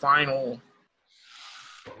Avital's final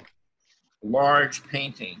large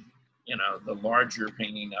painting. The larger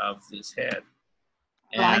painting of this head.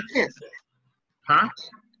 And, I like it. Huh?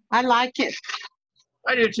 I like it.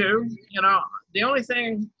 I do too. The only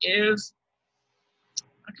thing is,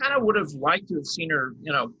 I kind of would have liked to have seen her,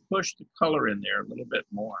 push the color in there a little bit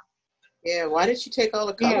more. Yeah, why did you take all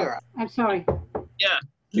the color out? I'm sorry. Yeah.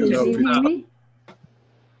 Can you hear me?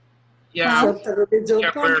 Yeah.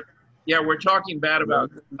 We're talking bad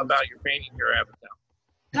about your painting here, Avital.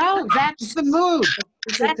 No, that's the mood.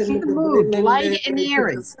 That's the mood. Light and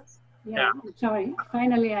airy. Yeah. I'm sorry.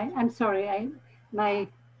 Finally, I'm sorry. My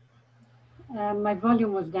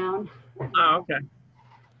volume was down. Oh, okay.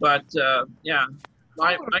 But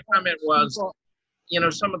my comment was,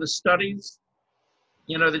 some of the studies,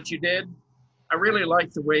 that you did, I really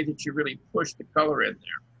like the way that you really pushed the color in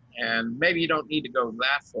there. And maybe you don't need to go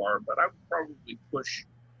that far, but I would probably push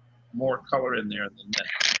more color in there than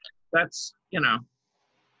that. That's,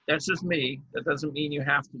 that's just me. That doesn't mean you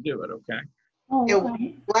have to do it, okay? Oh,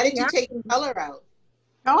 why did you take the color out?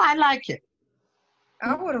 Oh, I like it.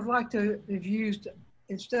 I would have liked to have used,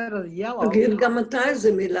 instead of the yellow,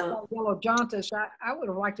 yellow jaundice, I would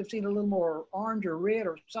have liked to have seen a little more orange or red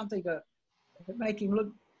or something to make him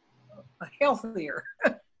look healthier.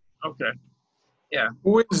 Okay. Yeah.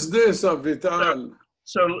 Who is this, Avital?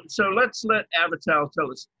 So let's let Avital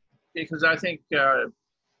tell us, because I think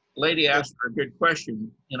Lady asked her a good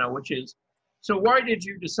question, which is, so why did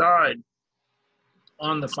you decide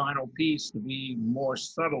on the final piece to be more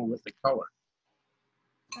subtle with the color?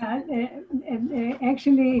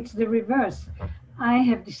 Actually, it's the reverse. I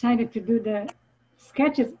have decided to do the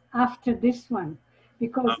sketches after this one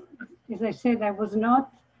because, as I said, I was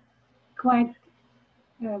not quite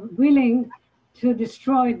willing to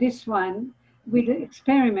destroy this one with the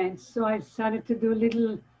experiments. So I started to do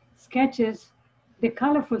little sketches, the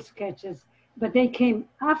colorful sketches, but they came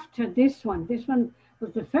after this one. This one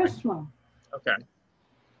was the first one. Okay.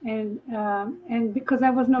 And because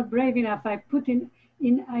I was not brave enough, I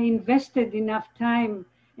invested enough time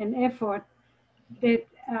and effort that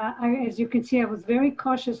as you can see, I was very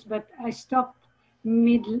cautious, but I stopped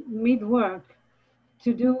mid work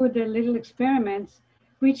to do the little experiments,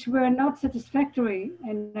 which were not satisfactory.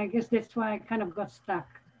 And I guess that's why I kind of got stuck.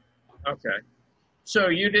 Okay. So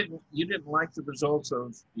you didn't like the results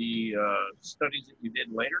of the studies that you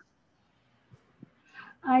did later?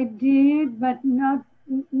 I did, but not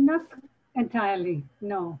entirely,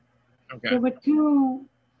 no. Okay. They were too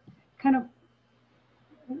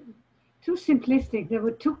simplistic. There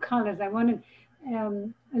were two colors. I wanted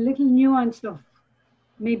a little nuance of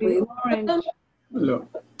maybe orange. Hello.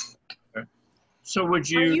 Okay. So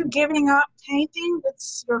would Are you giving up painting?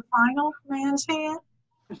 That's your final man's head?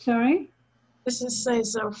 Sorry? This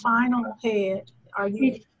says your final head. Are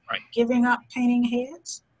you giving up painting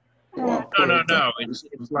heads? No.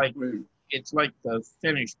 It's like the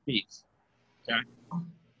finished piece. Okay.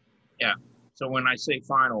 Yeah. So when I say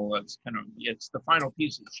final, it's the final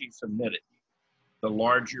piece that she submitted, the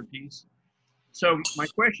larger piece. So my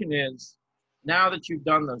question is, now that you've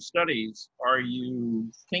done those studies, are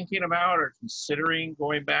you thinking about or considering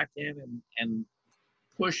going back in and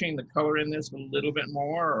pushing the color in this a little bit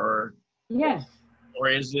more, or? Yes. Or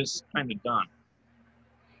is this kind of done?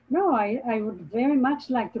 No, I would very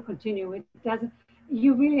much like to continue. It doesn't.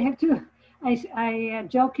 You really have to. I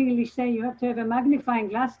jokingly say you have to have a magnifying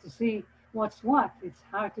glass to see what's what. It's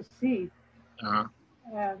hard to see. Uh-huh.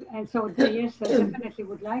 And so yes, I definitely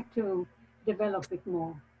would like to develop it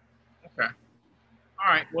more. Okay.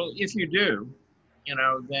 All right. Well, if you do,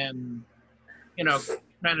 then,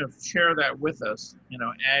 kind of share that with us,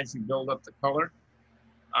 as you build up the color.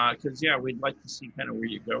 Because, yeah, we'd like to see kind of where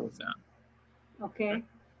you go with that. Okay.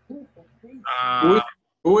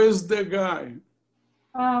 Who is the guy?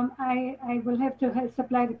 I will have to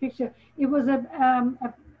supply the picture. It was a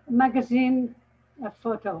magazine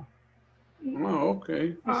photo. Oh,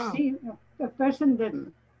 okay. A person that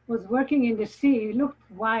was working in the sea. It looked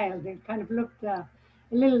wild. It kind of looked a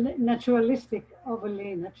little naturalistic,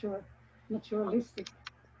 overly naturalistic.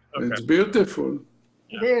 Okay. It's beautiful.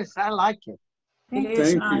 It is. I like it. Thank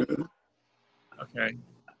you. Okay.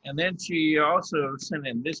 And then she also sent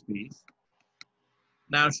in this piece.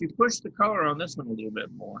 Now she pushed the color on this one a little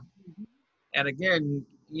bit more. And again,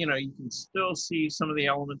 you can still see some of the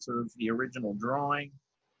elements of the original drawing.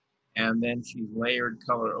 And then she's layered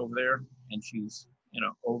color over there, and she's,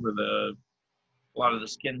 over a lot of the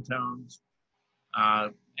skin tones.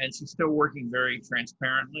 And she's still working very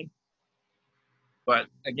transparently. But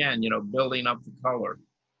again, building up the color.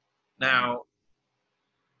 Now,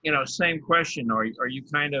 same question. Are you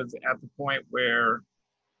kind of at the point where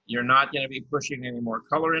you're not going to be pushing any more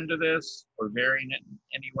color into this or varying it in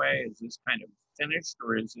any way? Is this kind of finished,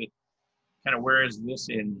 or is it kind of, where is this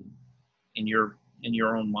in your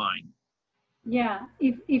own mind? Yeah,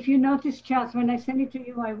 if you notice, Charles, when I sent it to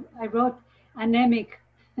you, I wrote anemic.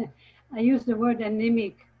 I used the word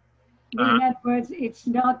anemic. But in other words,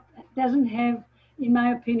 doesn't have, in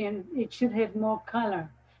my opinion, it should have more color,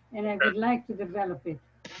 and I would like to develop it.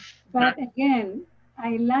 But again,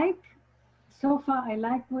 so far I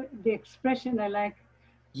like the expression. I like.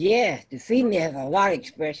 Yeah, the female have a lot of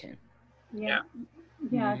expression. Yeah,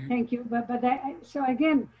 thank you. But so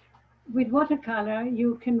again, with watercolor,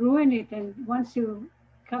 you can ruin it, and once you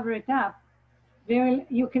cover it up,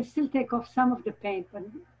 you can still take off some of the paint, but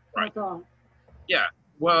not all. Yeah,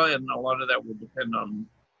 well, and a lot of that will depend on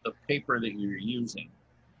the paper that you're using,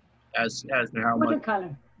 as to how much.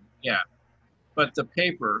 Watercolor. Yeah, but the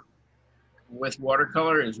paper with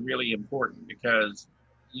watercolor is really important, because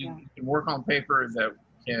you can work on paper that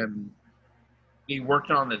can be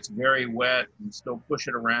worked on that's very wet and still push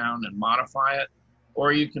it around and modify it,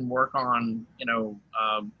 or you can work on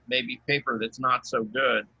maybe paper that's not so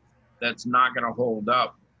good, that's not going to hold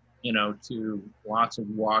up to lots of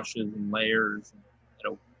washes and layers,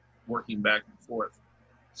 working back and forth.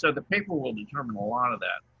 So the paper will determine a lot of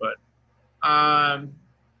that. But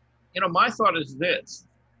my thought is this: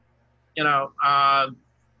 the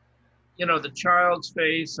child's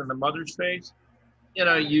face and the mother's face,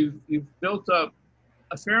 you've built up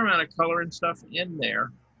a fair amount of color and stuff in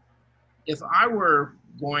there. If I were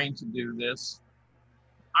going to do this,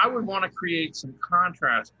 I would want to create some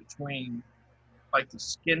contrast between like the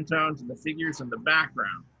skin tones and the figures in the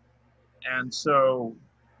background. And so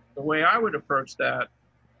the way I would approach that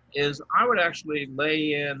is I would actually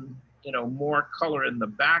lay in, more color in the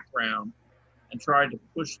background and try to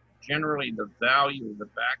push generally the value of the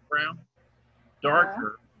background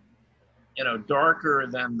darker, darker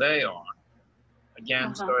than they are.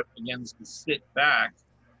 Again, so it begins to sit back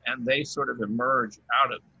and they sort of emerge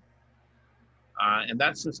out of it. And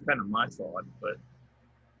that's just kind of my thought, but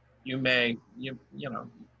you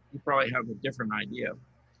probably have a different idea.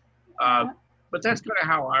 But that's kind of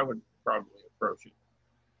how I would probably approach it.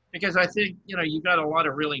 Because I think, you got a lot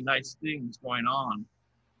of really nice things going on,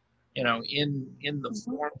 in the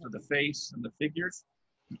forms of the face and the figures.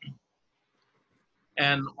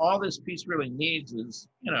 And all this piece really needs is,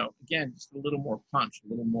 again, just a little more punch, a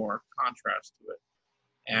little more contrast to it.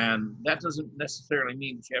 And that doesn't necessarily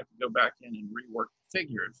mean that you have to go back in and rework the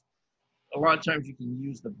figures. A lot of times you can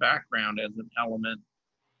use the background as an element.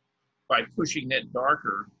 By pushing it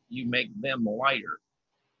darker, you make them lighter.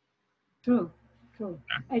 True.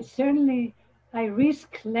 I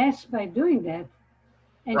risk less by doing that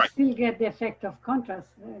and still get the effect of contrast,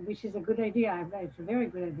 which is a good idea. It's a very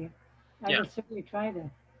good idea. I will certainly try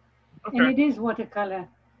that. Okay. And it is watercolor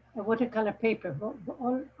paper.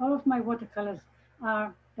 All of my watercolors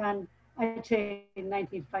are done, I'd say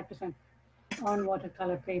 95% on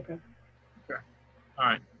watercolor paper. Okay. All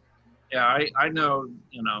right. Yeah, I know,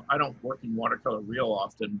 I don't work in watercolor real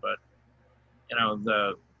often, but,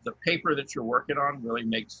 the paper that you're working on really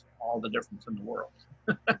makes all the difference in the world.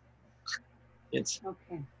 It's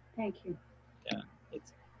okay. Thank you. Yeah.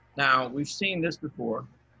 Now we've seen this before.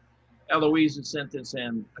 Eloise has sent this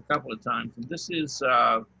in a couple of times, and this is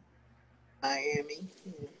Miami.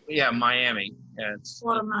 Yeah, Miami. Yeah, it's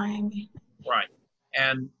Miami. Right,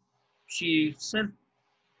 and she sent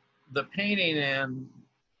the painting in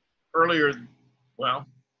earlier. Well,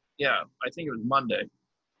 yeah, I think it was Monday.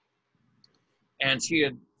 and she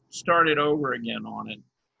had started over again on it,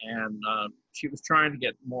 and she was trying to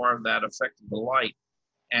get more of that effect of the light.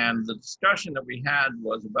 And the discussion that we had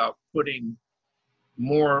was about putting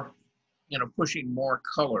more, pushing more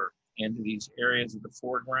color into these areas of the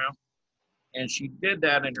foreground. And she did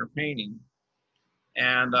that in her painting.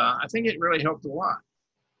 And I think it really helped a lot,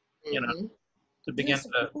 to begin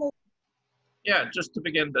just to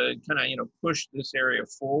begin to kind of, push this area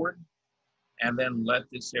forward and then let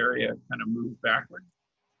this area kind of move backward.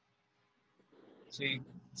 See,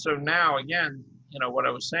 so now again, what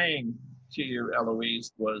I was saying to you,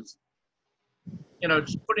 Eloise, was,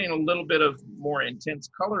 just putting a little bit of more intense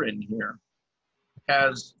color in here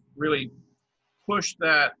has really pushed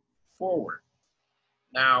that forward.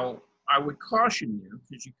 Now, I would caution you,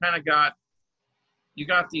 because you kind of got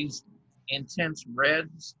these intense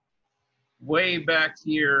reds way back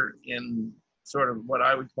here in sort of what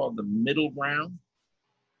I would call the middle ground.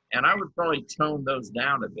 And I would probably tone those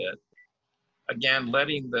down a bit. Again,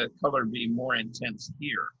 letting the color be more intense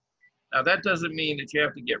here. Now, that doesn't mean that you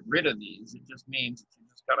have to get rid of these. It just means that you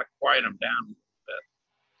just got to quiet them down a little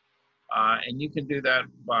bit. And you can do that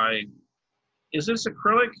by, is this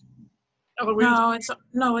acrylic, Eloise?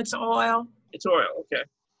 No, it's oil. It's oil, okay.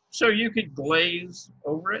 So you could glaze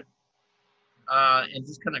over it and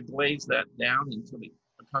just kind of glaze that down until it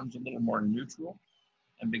becomes a little more neutral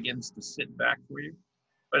and begins to sit back for you.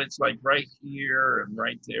 But it's like right here and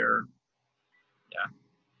right there.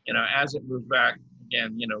 Yeah, as it moves back,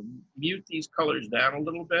 again, mute these colors down a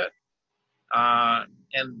little bit,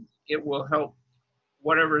 and it will help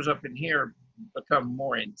whatever's up in here become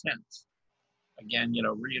more intense. Again,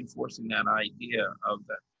 reinforcing that idea of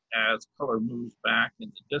that as color moves back in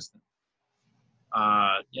the distance,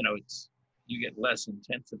 you get less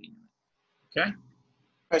intensity in it. Okay?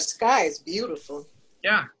 Our sky is beautiful.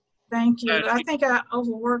 Yeah. Thank you. I think I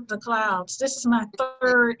overworked the clouds. This is my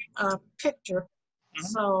third picture.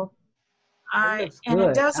 So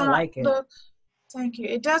it doesn't look, thank you.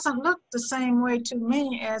 It doesn't look the same way to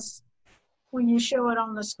me as when you show it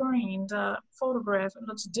on the screen. The photograph, it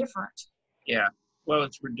looks different. Yeah, well,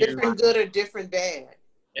 it's reduced. Different good or different bad?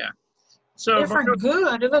 Yeah. So different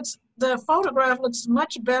good. The photograph looks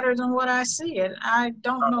much better than what I see it. I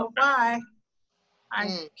don't know why.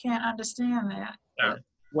 I can't understand that. Yeah.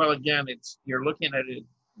 Well, again, you're looking at it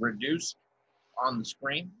reduced on the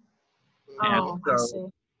screen. Oh, and I see.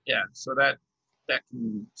 Yeah, so that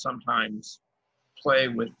can sometimes play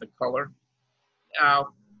with the color.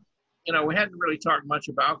 Now, we hadn't really talked much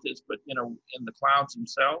about this, but in the clouds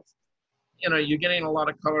themselves, you're getting a lot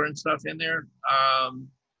of color and stuff in there.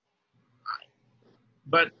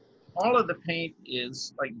 But all of the paint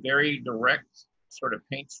is like very direct sort of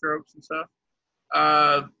paint strokes and stuff.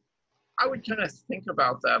 I would kind of think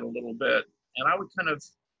about that a little bit, and I would kind of,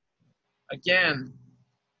 again,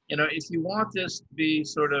 if you want this to be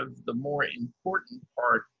sort of the more important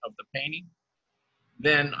part of the painting,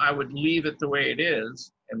 then I would leave it the way it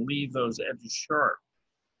is and leave those edges sharp.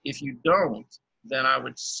 If you don't, then I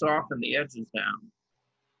would soften the edges down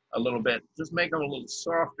a little bit, just make them a little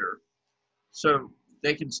softer so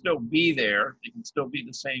they can still be there, they can still be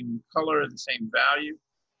the same color, the same value,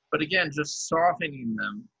 but again, just softening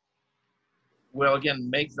them will again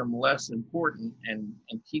make them less important and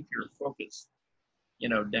keep your focus,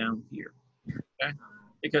 down here, okay?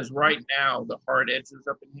 Because right now, the hard edges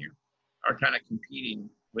up in here are kind of competing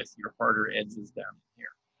with your harder edges down in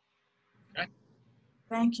here, okay?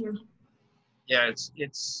 Thank you. Yeah,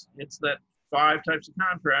 it's that 5 types of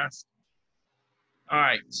contrast. All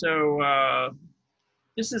right, so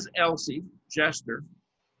this is Elsie Jester,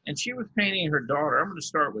 and she was painting her daughter. I'm going to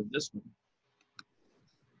start with this one.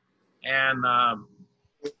 And I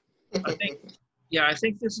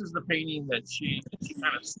think this is the painting that she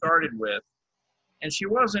kind of started with, and she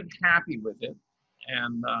wasn't happy with it.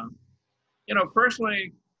 And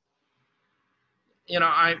personally,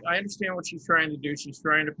 I understand what she's trying to do. She's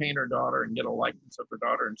trying to paint her daughter and get a likeness of her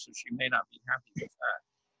daughter, and so she may not be happy with that.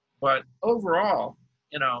 But overall,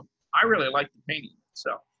 I really like the painting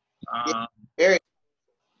itself.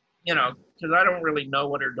 Because I don't really know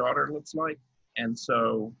what her daughter looks like, and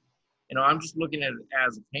so, I'm just looking at it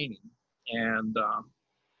as a painting, and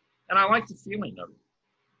I like the feeling of it.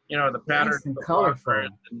 The pattern, nice and the colorful,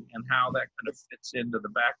 and how that kind of fits into the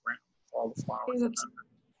background, all the flowers.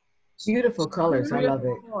 Beautiful colors, I love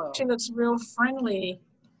it. She looks real friendly.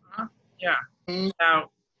 Yeah. Now,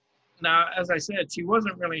 as I said, she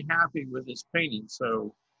wasn't really happy with this painting,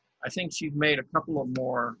 so I think she's made a couple of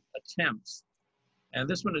more attempts, and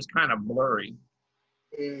this one is kind of blurry,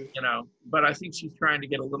 but I think she's trying to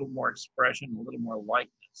get a little more expression, a little more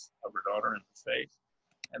likeness of her daughter in the face.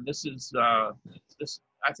 And this is this.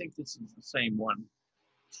 I think this is the same one.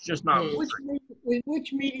 It's just not.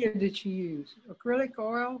 Which media did she use? Acrylic,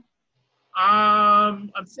 oil?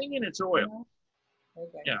 I'm thinking it's oil.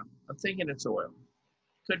 Okay. Yeah, I'm thinking it's oil.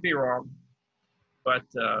 Could be wrong, but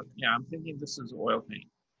yeah, I'm thinking this is oil paint.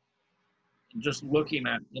 And just looking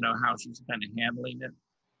at how she's kind of handling it,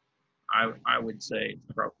 I would say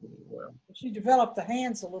it's probably oil. She developed the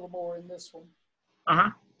hands a little more in this one.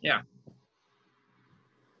 Yeah.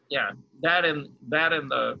 Yeah, that and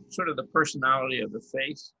the sort of the personality of the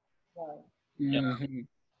face. Right. Mm-hmm.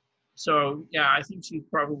 So yeah, I think she's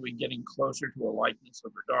probably getting closer to a likeness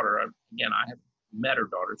of her daughter. Again, I haven't met her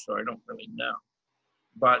daughter, so I don't really know.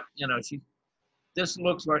 But this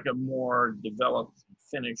looks like a more developed,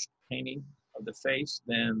 finished painting of the face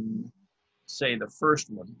than, say, the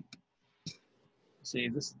first one. See,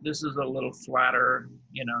 this is a little flatter,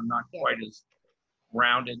 not quite as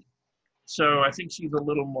rounded. So I think she's a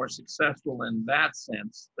little more successful in that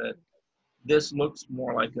sense, that this looks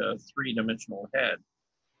more like a three-dimensional head.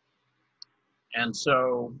 And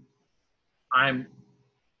so I'm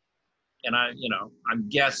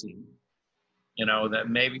guessing, that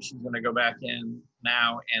maybe she's going to go back in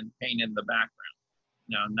now and paint in the background.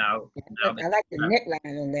 Now I like the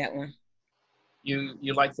neckline on that one.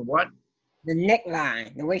 You like the what? The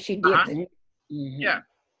neckline, the way she did the neck. Mm-hmm.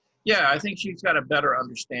 Yeah, I think she's got a better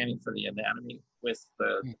understanding for the anatomy with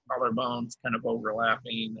the collarbones kind of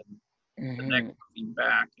overlapping and the neck moving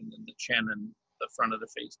back and then the chin and the front of the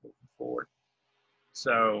face moving forward.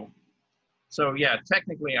 So yeah,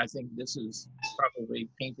 technically I think this is probably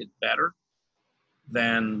painted better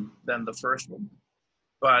than the first one.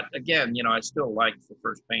 But again, I still like the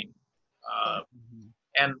first painting.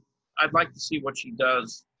 And I'd like to see what she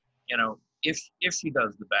does, if she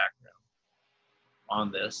does the background on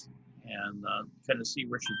this, and kind of see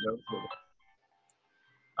where she goes with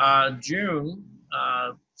it. June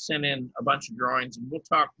sent in a bunch of drawings, and we'll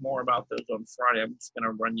talk more about those on Friday. I'm just going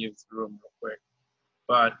to run you through them real quick.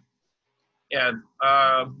 But yeah,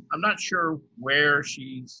 I'm not sure where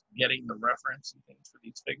she's getting the reference and things for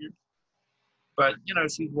these figures. But,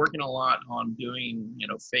 she's working a lot on doing,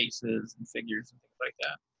 faces and figures and things like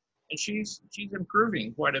that. And she's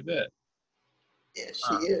improving quite a bit. Yeah,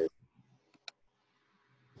 she is.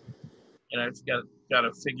 She's got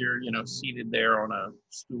a figure, seated there on a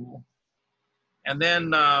stool. And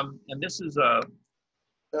then, and this is the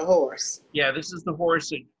horse. Yeah, this is the horse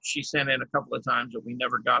that she sent in a couple of times, but we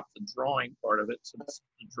never got the drawing part of it, so it's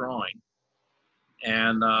the drawing.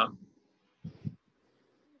 And,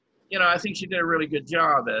 I think she did a really good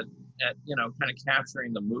job at kind of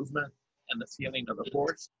capturing the movement and the feeling of the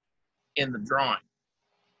horse in the drawing.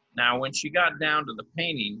 Now, when she got down to the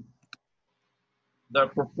painting, the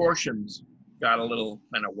proportions got a little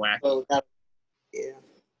kind of wacky. Oh, yeah.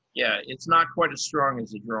 Yeah, it's not quite as strong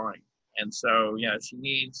as the drawing. And so, yeah, she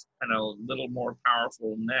needs kind of a little more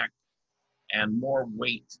powerful neck and more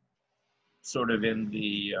weight sort of in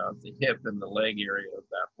the hip and the leg area of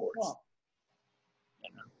that horse. Wow.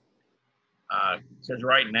 Because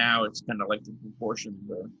right now it's kind of like the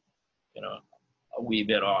proportions are, a wee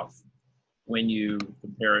bit off when you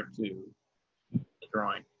compare it to the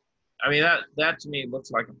drawing. I mean, that to me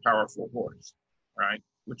looks like a powerful horse, right?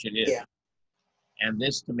 Which it is. Yeah. And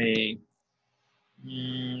this to me,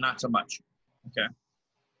 not so much. Okay.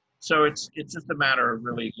 So it's just a matter of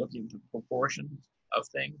really looking at the proportions of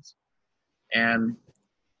things. And,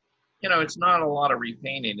 it's not a lot of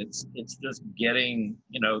repainting. It's just getting,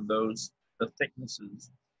 the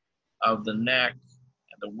thicknesses of the neck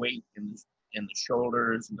and the weight in the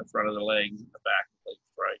shoulders and the front of the legs and the back of the legs,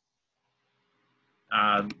 right?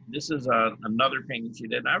 This is another painting she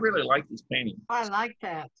did, and I really like this painting. I like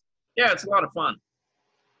that. Yeah, it's a lot of fun.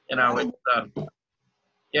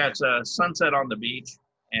 It's a sunset on the beach,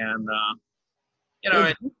 and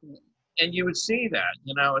and you would see that.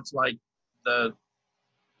 It's like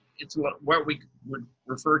it's what we would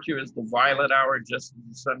refer to as the violet hour, just as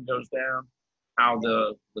the sun goes down, how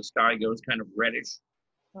the sky goes kind of reddish.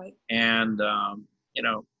 Right. And,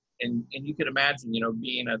 and you could imagine,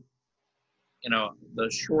 being at, the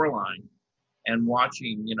shoreline and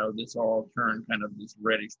watching, this all turn kind of this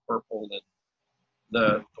reddish purple, that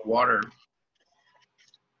the water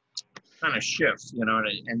kind of shifts,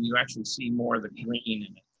 and you actually see more of the green in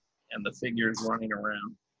it and the figures running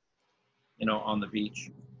around, on the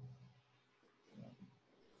beach.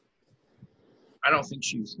 I don't think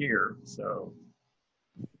she's here, so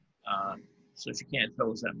she can't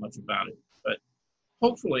tell us that much about it. But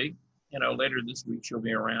hopefully, later this week she'll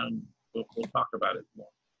be around. We'll talk about it more,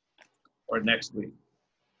 or next week.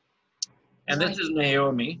 And this is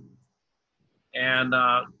Naomi. And,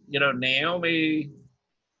 you know, Naomi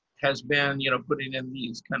has been, you know, putting in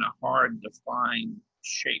these kind of hard defined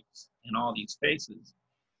shapes in all these faces.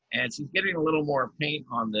 And she's getting a little more paint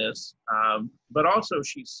on this, but also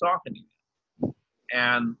she's softening it.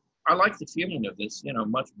 And I like the feeling of this, you know,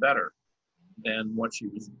 much better than what she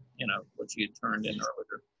was, you know, what she had turned in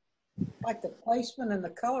earlier. Like the placement and the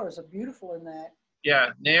colors are beautiful in that.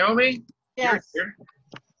 Yeah, Naomi? Yes. You're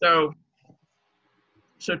here.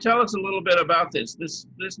 So tell us a little bit about this. This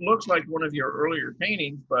looks like one of your earlier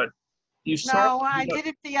paintings, but you saw. No, I did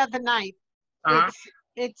it the other night.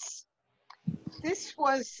 This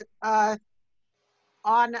was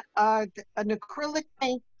on an acrylic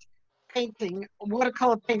painting, a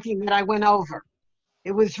watercolor painting that I went over.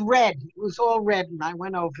 It was red. It was all red, and I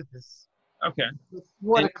went over this. Okay. With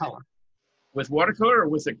watercolor. With watercolor or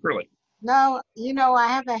with acrylic? No, you know, I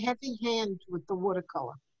have a heavy hand with the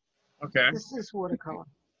watercolor. Okay. This is watercolor.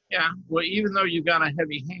 Yeah. Well, even though you've got a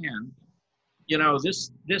heavy hand, you know,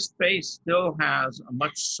 this face still has a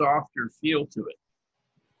much softer feel to it.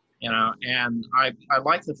 You know, and I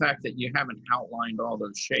like the fact that you haven't outlined all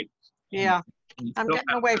those shapes. Yeah. I'm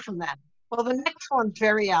getting away from that. Well, the next one's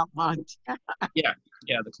very outlined. Yeah,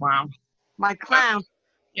 the clown. My clown.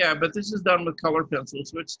 Yeah, but this is done with color pencil,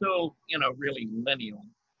 so it's still, you know, really lineal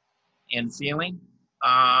in feeling.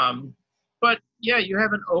 But yeah, you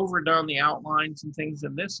haven't overdone the outlines and things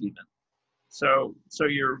in this even. So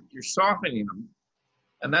you're softening them,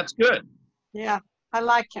 and that's good. Yeah, I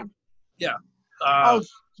like him. Yeah.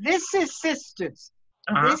 This is Sisters.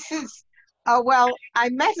 This is, well, I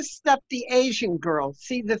messed up the Asian girl.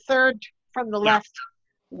 See the third from the left?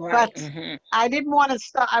 Right. But I didn't want to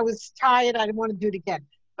start. I was tired. I didn't want to do it again.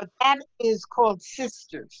 But that is called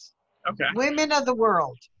Sisters. Okay. Women of the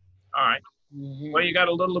world. All right. Well, you got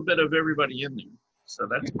a little bit of everybody in there. So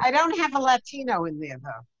that's good. I don't have a Latino in there,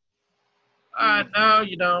 though. No,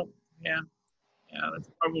 you don't. Yeah, that's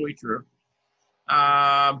probably true.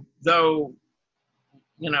 Though,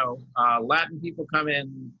 you know, Latin people come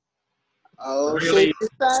in. Oh, really,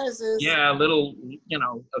 sizes. Yeah, a little, you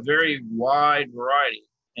know, a very wide variety,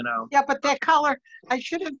 you know. Yeah, but their color, I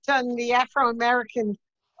should have done the Afro-American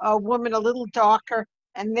woman a little darker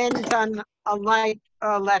and then done a light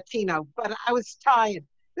Latino, but I was tired.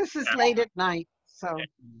 This is late at night, so.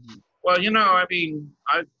 Well, you know, I mean,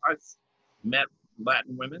 I've met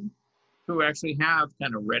Latin women who actually have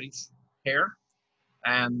kind of reddish hair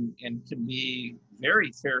and can be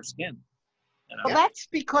very fair skinned. You know? Well, that's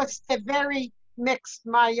because they're very mixed.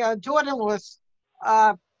 My daughter-in-law's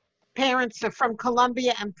parents are from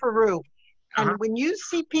Colombia and Peru. And when you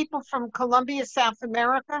see people from Colombia, South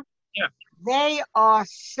America, they are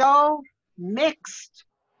so mixed.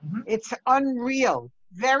 It's unreal,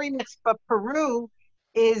 very mixed. But Peru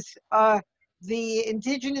is, the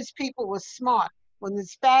indigenous people were smart. When the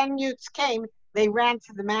Spaniards came, they ran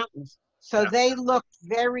to the mountains. So they looked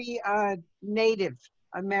very Native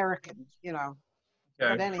American, you know.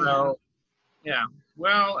 Okay. But anyhow. Well, yeah.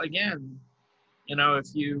 Well, again, you know, if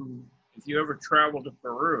you ever travel to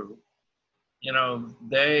Peru, you know,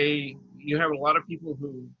 you have a lot of people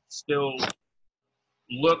who still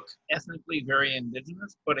look ethnically very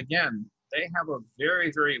indigenous, but again, they have a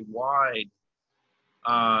very, very wide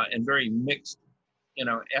and very mixed, you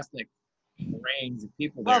know, ethnic range of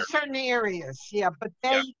people there. Well, certain areas, yeah, but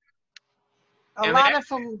a lot of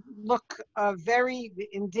them look very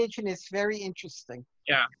indigenous, very interesting.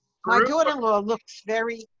 Yeah. My daughter-in-law looks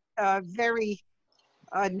very, very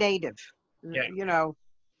native, you know.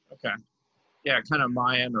 Okay. Yeah, kind of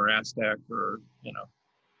Mayan or Aztec or, you know,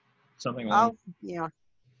 something like that.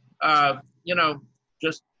 Yeah. You know,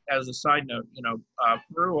 just as a side note, you know,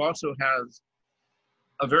 Peru also has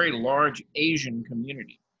a very large Asian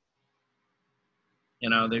community.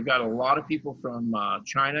 You know, they've got a lot of people from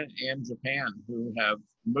China and Japan who have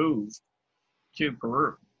moved to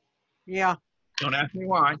Peru. Yeah. Don't ask me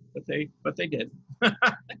why, but they did.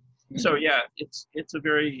 So yeah, it's a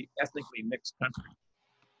very ethnically mixed country.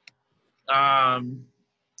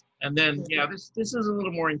 And then yeah, this is a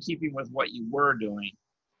little more in keeping with what you were doing,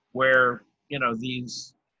 where you know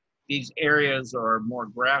these areas are more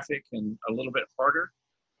graphic and a little bit harder.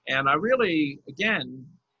 And I really, again,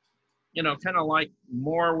 you know, kind of like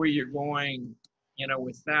more where you're going, you know,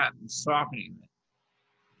 with that and softening it.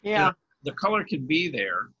 Yeah. You know, the color can be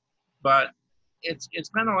there, but it's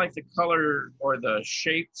kind of like the color or the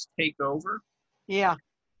shapes take over. Yeah.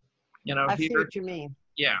 You know, I see what you mean.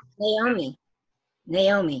 Yeah.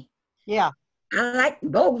 Naomi. Yeah. I like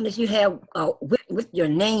boldness you have with your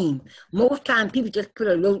name. Most times people just put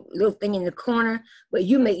a little thing in the corner, but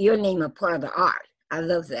you make your name a part of the art. I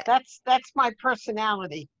love that. That's my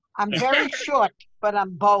personality. I'm very short, but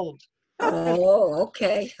I'm bold. Oh,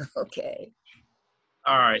 okay, okay.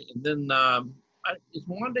 All right, and then is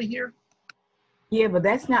Wanda here? Yeah, but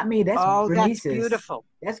that's not me. That's Bernice's. That's beautiful.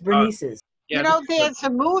 That's Bernice's. Yeah, you know, there's a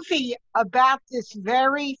movie about this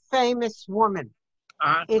very famous woman.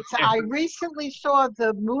 I recently saw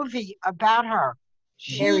the movie about her.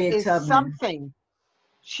 She Harriet is Tubman. something.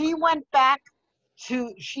 She went back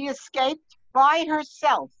she escaped by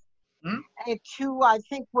herself to, I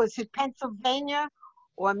think, was it Pennsylvania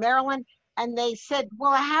or Maryland? And they said,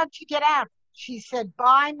 well, how'd you get out? She said,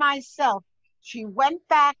 by myself. She went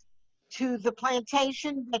back to the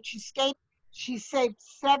plantation that she escaped. She saved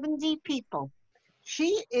 70 people.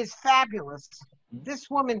 She is fabulous. This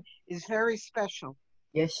woman is very special.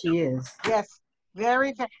 Yes, she is. Yes,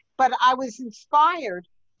 very. But I was inspired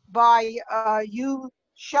by you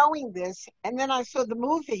showing this, and then I saw the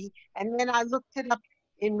movie, and then I looked it up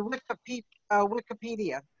in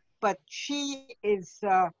Wikipedia. But she is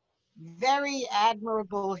very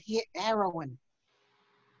admirable heroine.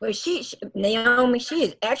 Well, Naomi, she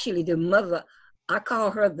is actually the mother. I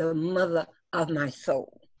call her the mother of my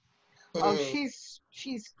soul. Oh,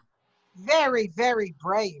 she's very, very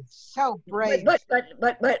brave. So brave. But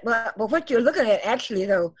what you're looking at, actually,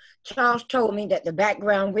 though, Charles told me that the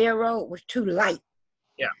background railroad was too light.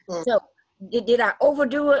 Yeah. So did I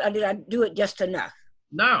overdo it, or did I do it just enough?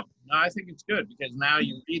 No, I think it's good because now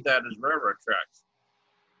you read that as railroad tracks.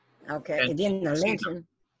 Okay, and then the lynching.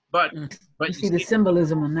 But you see the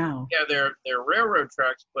symbolism of now. Yeah, they're railroad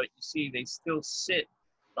tracks, but you see they still sit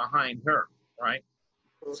behind her, right?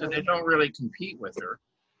 So they don't really compete with her,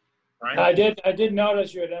 right? I did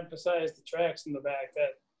notice you had emphasized the tracks in the back.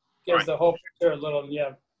 That gives the whole picture a little,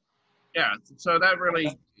 Yeah, so that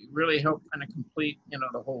really helped kind of complete,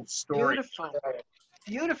 the whole story.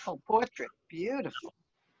 Beautiful portrait, beautiful.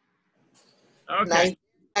 Okay.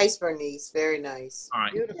 Nice, Bernice, very nice. All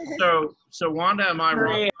right. Beautiful. So Wanda, am I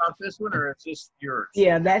wrong about this one, or is this yours?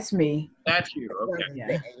 Yeah, that's me. That's you. Okay. Yeah.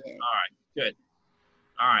 All right. Good.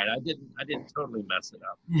 All right. I didn't totally mess it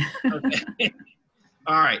up. Okay.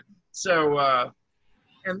 All right. So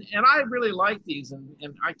and I really like these,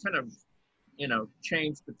 and I kind of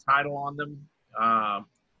changed the title on them.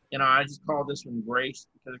 I just called this one Grace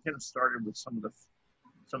because it kind of started with some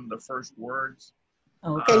of the first words.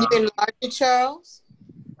 Okay. Can you enlarge it, Charles?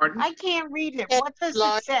 Pardon? I can't read it. What does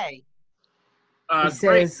it say? It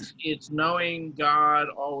Grace, says, it's knowing God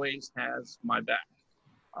always has my back.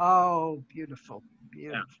 Oh, beautiful,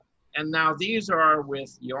 beautiful. Yeah. And now these are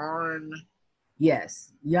with yarn.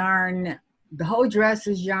 Yes, yarn. The whole dress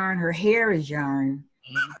is yarn. Her hair is yarn,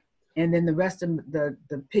 and then the rest of the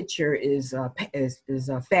picture is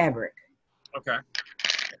fabric. Okay.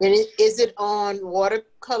 And is it on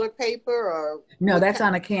watercolor paper or? No, that's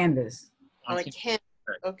on a canvas. On a canvas.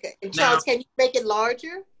 Okay. And Charles, can you make it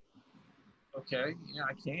larger? Okay. Yeah,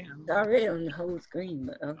 I can. It's already on the whole screen,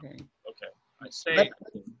 but okay. Okay. I say.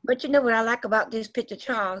 But you know what I like about this picture,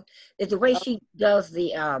 Charles, is the way she does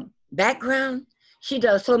the background. She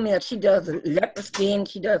does so many. She does the leopard skin.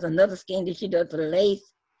 She does another skin. Then she does the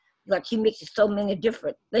lace. Like she mixes so many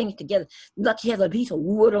different things together. Like she has a piece of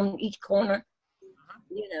wood on each corner.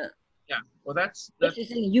 Yeah. Well, that's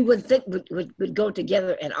you wouldn't think would go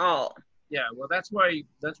together at all. Yeah. Well, that's why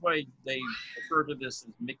they refer to this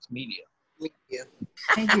as mixed media. Yeah.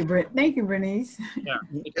 Thank you, Thank you, Bernice. Yeah.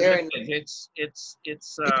 Because it's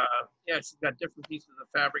she's got different pieces of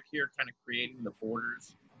fabric here, kind of creating the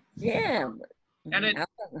borders. Yeah. And I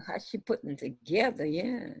don't know how she put them together.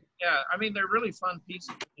 Yeah. Yeah. I mean, they're really fun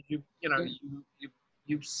pieces.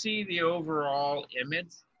 You see the overall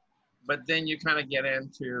image, but then you kind of get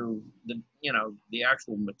into the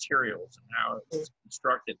actual materials and how it's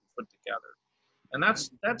constructed and put together. And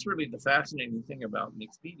that's really the fascinating thing about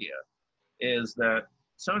mixed media, is that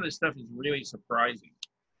some of this stuff is really surprising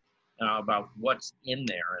about what's in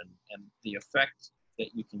there and the effect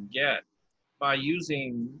that you can get by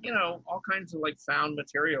using, all kinds of like found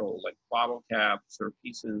material, like bottle caps or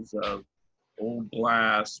pieces of old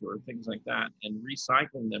glass or things like that, and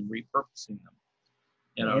recycling them, repurposing them.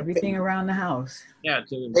 Everything around the house. Yeah.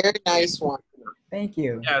 Very nice one. Thank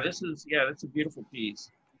you. Yeah, that's a beautiful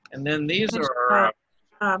piece. And then these are.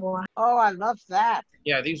 Oh, I love that.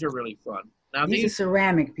 Yeah, these are really fun. Now these are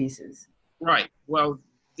ceramic pieces. Right. Well,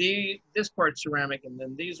 this part's ceramic, and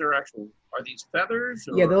then these are are these feathers?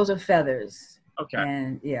 Or? Yeah, those are feathers.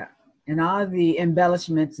 Okay. And all the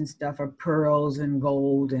embellishments and stuff are pearls and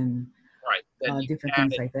gold and different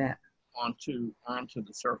things like that. Onto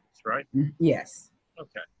the surface, right? Yes.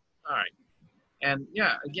 Okay. All right. And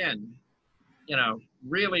yeah, again, you know,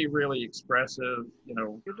 really, really expressive. You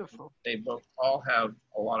know, Beautiful. they both all have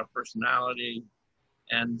a lot of personality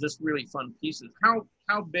and just really fun pieces.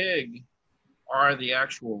 How big are the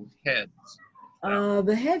actual heads?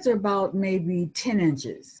 The heads are about maybe 10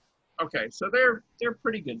 inches. Okay, so they're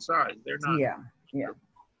pretty good size. They're not. Yeah, yeah.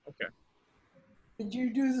 Okay. Did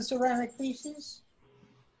you do the ceramic pieces?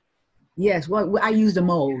 Yes, well, I used a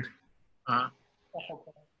mold. Uh-huh.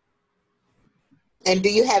 And do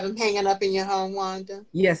you have them hanging up in your home, Wanda?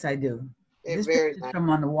 Yes, I do. They're This very picture's nice.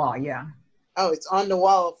 from on the wall, yeah. Oh, it's on the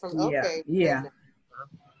wall from, Yeah, okay. yeah.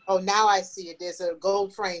 Oh, now I see it. There's a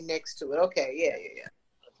gold frame next to it. Okay, yeah.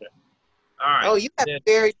 Okay. All right. Oh, you have a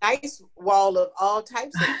very nice wall of all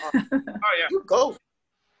types of art. Oh, yeah. You go.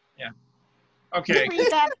 Yeah. Can Okay. you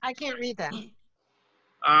read that? I can't read that.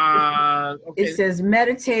 Okay. It says,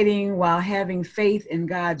 meditating while having faith in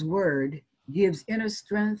God's word gives inner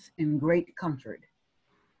strength and great comfort.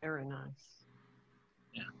 Very nice.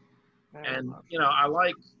 Yeah. Very And, lovely. you know, I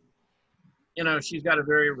like, you know, she's got a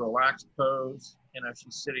very relaxed pose. You know,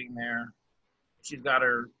 she's sitting there. She's got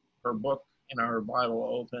her book, you know, her Bible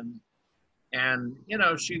open. And, you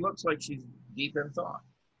know, she looks like she's deep in thought.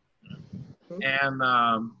 And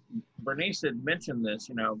Bernice had mentioned this,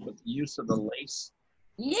 you know, with the use of the lace.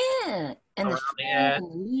 Yeah, and around the edge.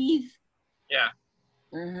 leaf. Yeah.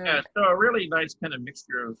 Yeah, so a really nice kind of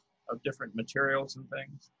mixture of different materials and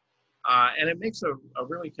things. And it makes a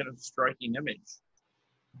really kind of striking image.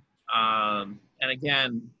 And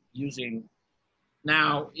again, using,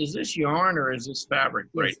 now, is this yarn or is this fabric?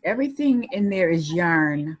 Right. Yes, everything in there is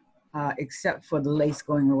yarn except for the lace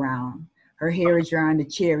going around. Her hair is yarn, the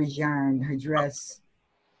chair is yarn, her dress,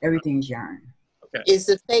 everything's yarn. Okay. Is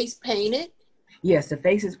the face painted? Yes, the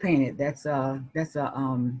face is painted. That's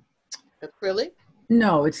acrylic?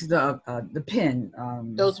 No, it's the pen.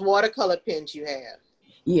 Those watercolor pens you have.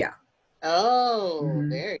 Yeah. Oh, Mhm.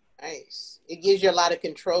 very nice. It gives you a lot of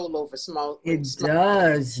control over small. It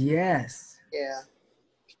does, yes. Yeah.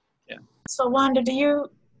 Yeah. So Wanda, do you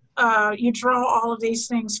you draw all of these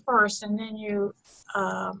things first, and then you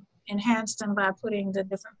enhance them by putting the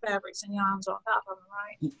different fabrics and yarns on top of them,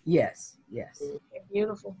 right? Yes, yes. They're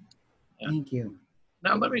beautiful. Yeah. Thank you.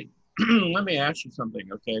 Now let me let me ask you something,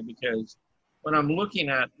 okay? Because when I'm looking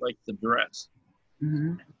at like the dress,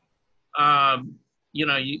 Mm-hmm. you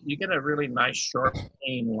know, you get a really nice sharp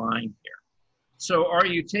plain line here. So are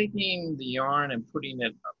you taking the yarn and putting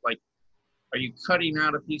it like, are you cutting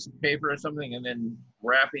out a piece of paper or something and then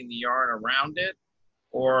wrapping the yarn around it?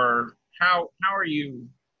 Or how are you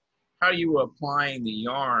applying the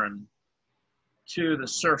yarn to the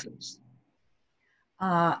surface?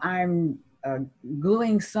 I'm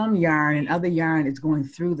gluing some yarn, and other yarn is going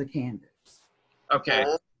through the canvas. Okay.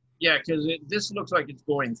 Yeah, because this looks like it's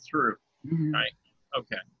going through, right?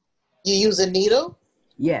 Okay. You use a needle?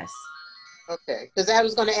 Yes. Okay, because I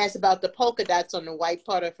was going to ask about the polka dots on the white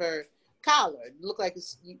part of her collar. It looked like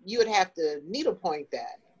you would have to needle point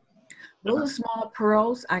that. Those are small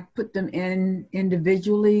pearls. I put them in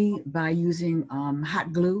individually by using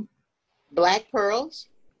hot glue. Black pearls?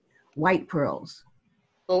 White pearls.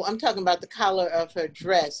 Well, I'm talking about the collar of her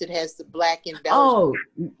dress. It has the black embellishment. Oh,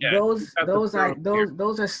 Yeah,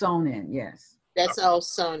 those are sewn in. Yes. That's all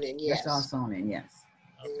sewn in. Yes. That's all sewn in. Yes.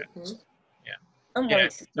 Okay. I'm Yeah, like,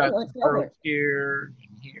 it's got pearls here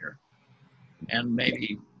and here, and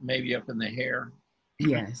maybe up in the hair.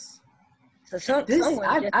 Yes. So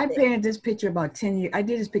I painted this picture about 10 years. I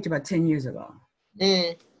did this picture about 10 years ago.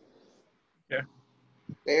 Mm. Yeah.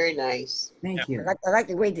 Very nice. Thank you. I like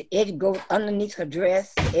the way the edge goes underneath her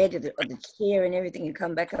dress, the edge of the chair and everything, and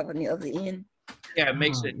come back up on the other end. Yeah, it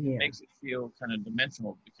makes it feel kind of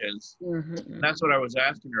dimensional because that's what I was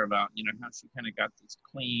asking her about. You know, how she kind of got this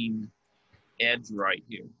clean edge right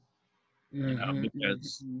here. You know,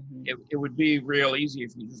 because it would be real easy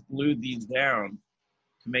if you just glued these down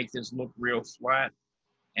to make this look real flat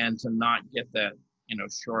and to not get that, you know,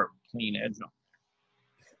 sharp, clean edge on.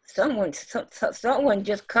 Someone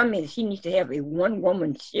just commented she needs to have a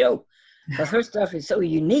one-woman show because her stuff is so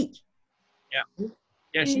unique. Yeah.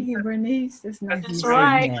 Yeah, Thank you, Bernice. That's nice. That's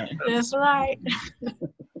right. That's right.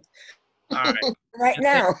 All right. Right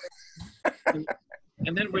now.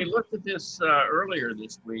 And then we looked at this earlier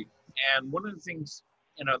this week, and one of the things,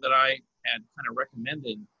 you know, that I had kind of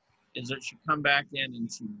recommended is that she come back in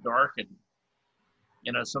and she darken,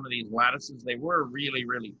 you know, some of these lattices. They were really,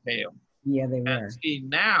 really pale. Yeah, they were. And see,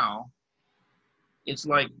 now it's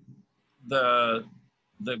like the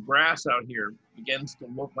grass out here begins to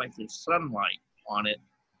look like there's sunlight on it,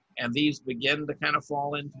 and these begin to kind of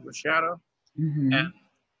fall into a shadow. And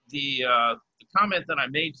the comment that I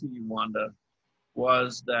made to you, Wanda,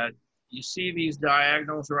 was that you see these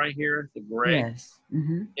diagonals right here, the gray? Yes.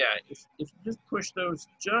 Mm-hmm. Yeah, if you just push those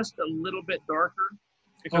just a little bit darker.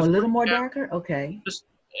 Oh, a little more darker? Okay. Just,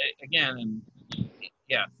 again, and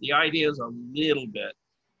yeah, the idea is a little bit.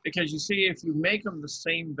 Because you see, if you make them the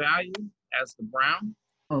same value as the brown.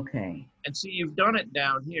 Okay. And see, you've done it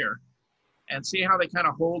down here. And see how they kind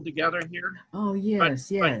of hold together here? Oh,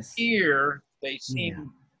 yes, but here, they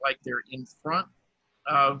seem like they're in front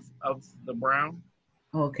of the brown.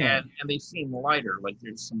 Okay. And they seem lighter, like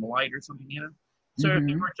there's some light or something in it. So if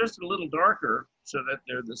they were just a little darker so that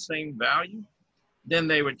they're the same value, then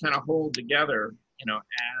they would kind of hold together, you know,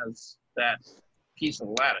 as that piece of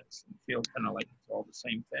lattice and feel kind of like it's all the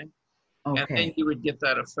same thing. Okay. And then you would get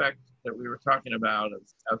that effect that we were talking about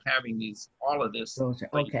of having these, all of this okay.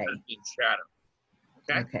 in shadow.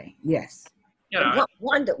 Okay. Okay. Yes. You know,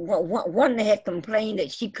 one that had complained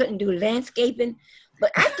that she couldn't do landscaping,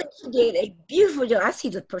 but I think she did a beautiful job. I see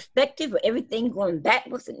the perspective of everything going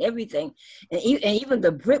backwards and everything, and even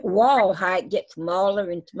the brick wall, how it gets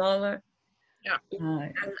smaller and smaller. Yeah.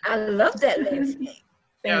 I love that landscape.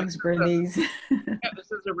 Thanks, Bernice.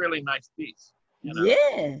 This is a really nice piece. You know?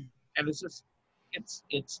 Yeah. And it's just,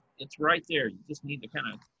 it's right there. You just need to kind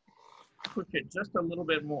of push it just a little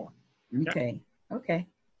bit more. Okay. Okay.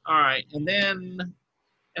 All right, and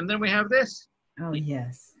then we have this. Oh,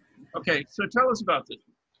 yes. Okay, so tell us about this.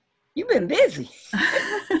 You've been busy.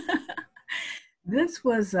 This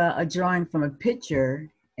was a drawing from a picture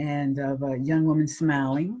and of a young woman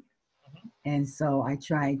smiling. And so I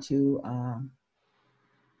tried to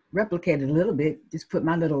replicate it a little bit, just put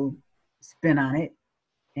my little spin on it.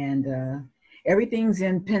 And everything's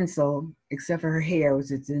in pencil except for her hair, which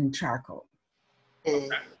is in charcoal. Okay.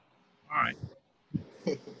 All right.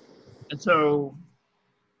 And so,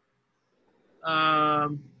 all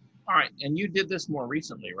right, and you did this more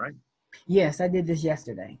recently, right? Yes, I did this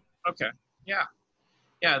yesterday. Okay, yeah.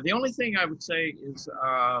 Yeah, the only thing I would say is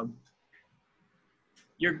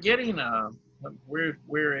you're getting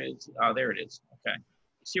where is, oh, there it is, okay.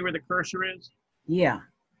 See where the cursor is? Yeah.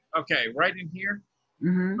 Okay, right in here.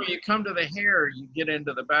 Mm-hmm. When you come to the hair, you get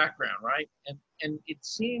into the background, right? And it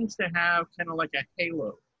seems to have kind of like a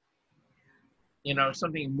halo. You know,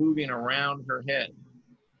 something moving around her head.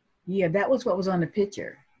 Yeah, that was what was on the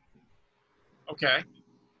picture. Okay.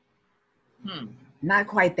 Not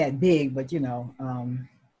quite that big, but you know.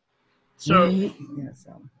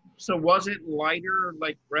 So was it lighter,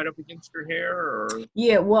 like right up against her hair, or?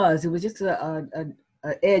 Yeah, it was. It was just a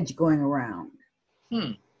edge going around.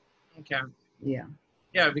 Okay. Yeah.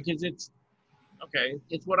 Yeah, because it's okay.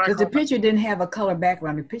 It's what I. Because the picture didn't have a color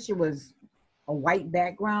background. The picture was a white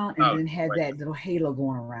background and then had that little halo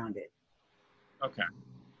going around it. Okay.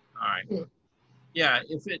 All right. Yeah,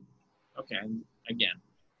 if it, okay, again,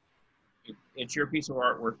 it's your piece of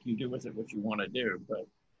artwork. You do with it what you want to do. But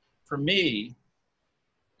for me,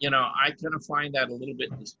 you know, I kind of find that a little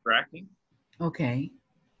bit distracting. Okay.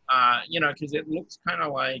 You know, because it looks kind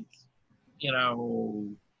of like, you know,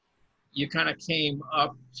 you kind of came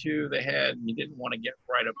up to the head and you didn't want to get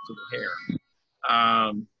right up to the hair.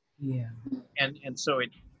 Yeah. And so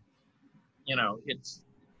it, you know, it's,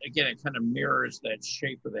 again, it kind of mirrors that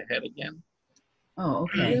shape of the head again. Oh,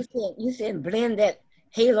 okay. You said blend that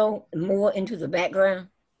halo more into the background?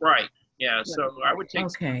 Right. Yeah. So I would take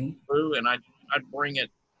some blue and I'd bring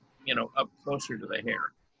it, you know, up closer to the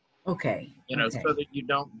hair. Okay. You know, so that you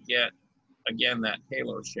don't get, again, that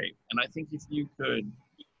halo shape. And I think if you could,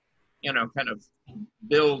 you know, kind of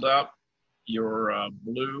build up your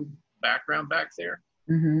blue background back there,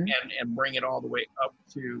 and bring it all the way up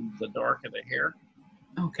to the dark of the hair.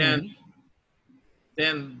 Okay. And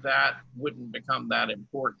then that wouldn't become that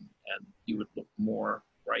important, and you would look more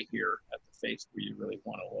right here at the face where you really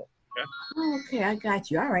want to look. Okay. Okay, I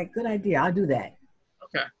got you. All right, good idea. I'll do that.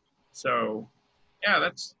 Okay. So, yeah,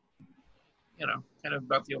 that's, you know, kind of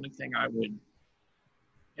about the only thing I would,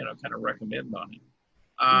 you know, kind of recommend on it.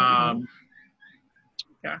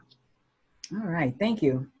 Okay. All right. Thank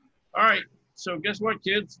you. All right. So guess what,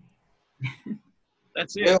 kids?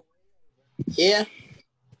 That's it. Yeah.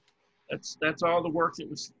 That's all the work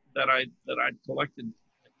that I collected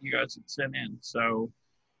that you guys had sent in. So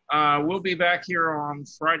we'll be back here on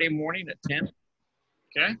Friday morning at 10.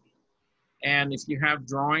 Okay. And if you have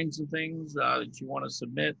drawings and things that you want to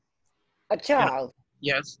submit. Charles.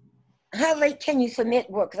 Yes. How late can you submit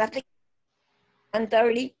work? Because I think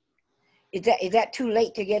 1:30. Is that too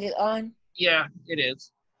late to get it on? Yeah, it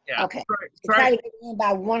is. Yeah. Okay. Try to get it in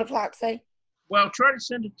by 1 o'clock, say? Well, try to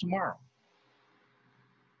send it tomorrow.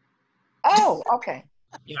 Oh, okay.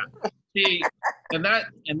 Yeah. See, and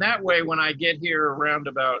that way, when I get here around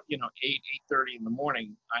about 8:30 in the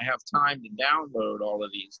morning, I have time to download all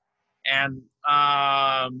of these. And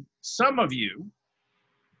some of you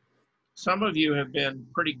have been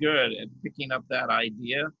pretty good at picking up that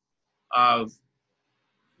idea of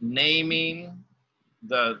naming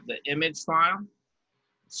the image file.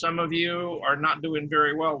 Some of you are not doing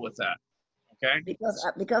very well with that. Okay.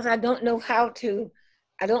 Because I don't know how to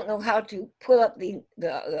pull up the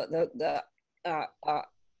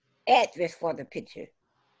address for the picture.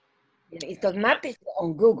 Because my picture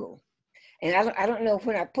on Google, and I don't know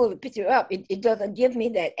when I pull the picture up, it doesn't give me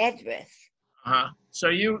that address. So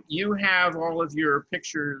you have all of your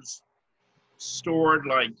pictures stored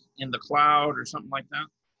like in the cloud or something like that?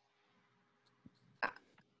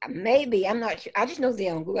 Maybe, I'm not sure. I just know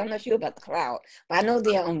they're on Google. I'm not sure about the cloud, but I know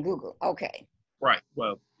they're on Google. Okay. Right.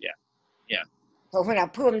 Well, yeah. So when I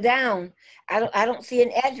pull them down, I don't see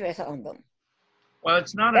an address on them. Well,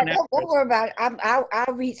 it's not an address. Don't worry about it.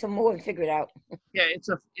 I'll read some more and figure it out. Yeah, it's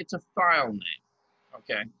a file name.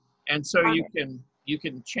 Okay. And so you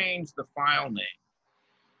can change the file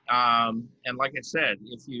name. And like I said,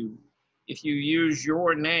 if you use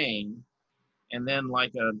your name and then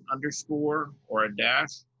like an underscore or a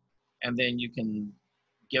dash, and then you can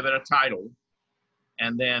give it a title,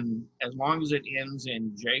 and then as long as it ends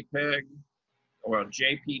in JPEG or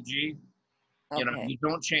JPG, you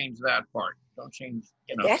don't change that part. Don't change,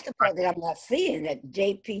 That's the part that I'm not seeing, that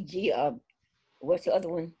JPG, what's the other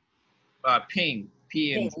one? PNG.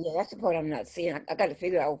 Yeah, that's the part I'm not seeing. I got to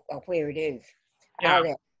figure out where it is.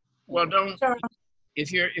 Yeah. Well,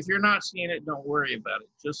 if you're not seeing it, don't worry about it.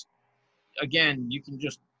 Just, again, you can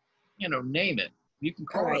just, name it. You can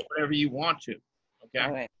call it whatever you want to. Okay.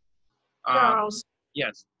 All right. Charles.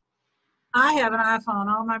 Yes. I have an iPhone.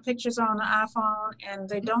 All my pictures are on the iPhone, and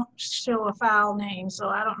they don't show a file name, so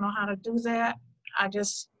I don't know how to do that. I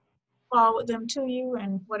just forward them to you,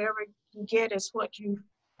 and whatever you get is what you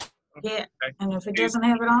get. Okay. And if it doesn't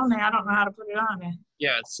have it on there, I don't know how to put it on there.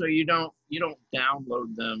 Yeah. So you don't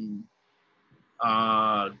download them.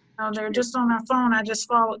 No, they're just on my phone. I just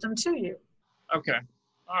forward them to you. Okay.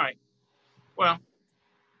 All right. Well,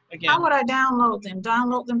 again. How would I download them?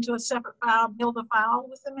 Download them to a separate file, build a file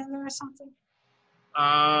with them in there or something?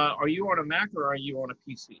 Are you on a Mac or are you on a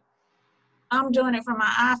PC? I'm doing it from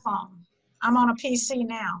my iPhone. I'm on a PC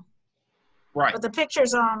now. Right. But the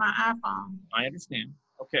pictures are on my iPhone. I understand.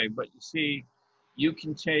 Okay, but you see, you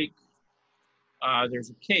can take, there's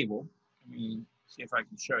a cable. Let me see if I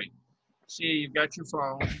can show you. See, you've got your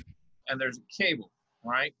phone, and there's a cable,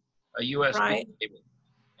 right? A USB cable.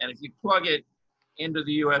 And if you plug it into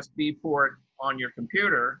the USB port on your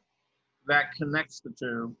computer, that connects the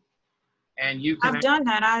two, and you can. I've done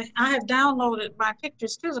that. I have downloaded my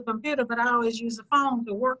pictures to the computer, but I always use the phone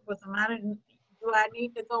to work with them. Do I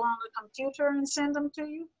need to go on the computer and send them to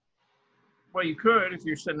you? Well, you could if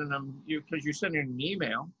you're sending them, because you're sending an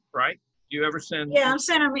email, right? Do you ever send? Yeah, I'm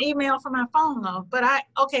sending them an email from my phone though. But I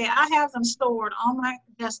have them stored on my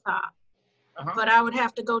desktop. But I would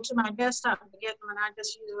have to go to my desktop to get them, and I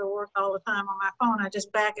just usually work all the time on my phone. I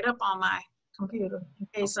just back it up on my computer in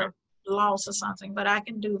case of loss or something. But I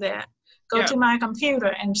can do that. Go to my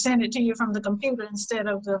computer and send it to you from the computer instead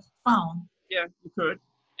of the phone. Yeah, you could.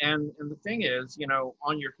 And the thing is,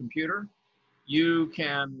 on your computer, you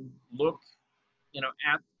can look,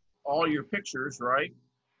 at all your pictures, right?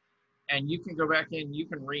 And you can go back in, you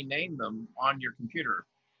can rename them on your computer.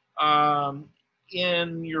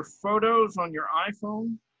 In your photos on your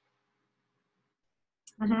iPhone,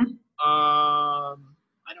 I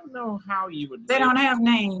don't know how you would. They don't have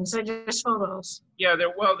names; they're just photos. Yeah,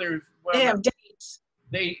 they have dates.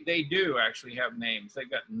 They do actually have names.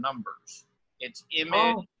 They've got numbers. It's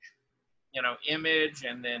image, image,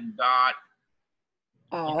 and then dot.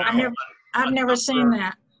 Oh, I've never seen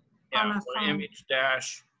that. Yeah, on my phone. Image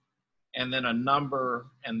dash, and then a number,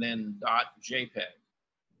 and then dot JPEG.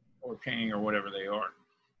 Or PNG or whatever they are.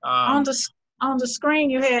 On the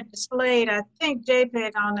screen you had displayed, I think,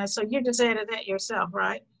 JPEG on there, so you just added that yourself,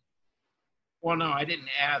 right? Well, no, I didn't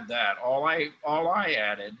add that. All I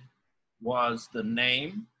added was the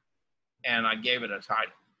name, and I gave it a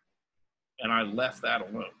title, and I left that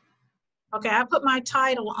alone. Okay, I put my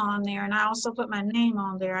title on there, and I also put my name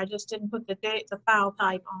on there. I just didn't put the file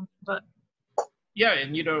type on, but. Yeah,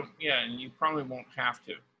 and and you probably won't have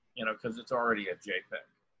to, because it's already a JPEG.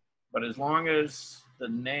 But as long as the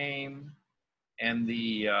name and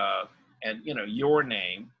the your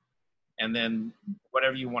name, and then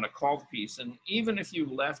whatever you want to call the piece, and even if you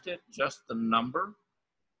left it just the number,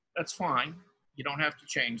 that's fine. You don't have to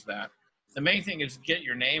change that. The main thing is get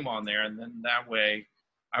your name on there, and then that way,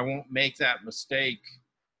 I won't make that mistake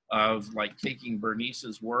of like taking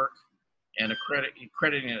Bernice's work and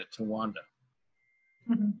crediting it to Wanda.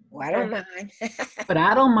 Well, I don't mind. But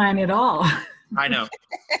I don't mind at all. I know.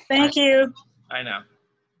 Thank you. I know.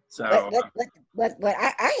 So, but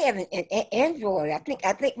I have an Android. I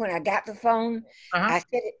think when I got the phone, I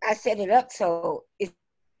set it up so it's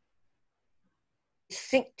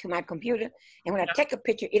synced to my computer, and when I take a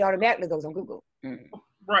picture, it automatically goes on Google.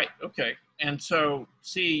 Right. Okay. And so,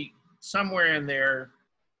 see, somewhere in there,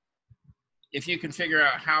 if you can figure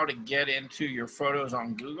out how to get into your photos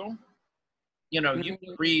on Google, you know, you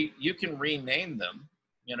can rename them.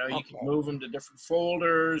 You know, you can move them to different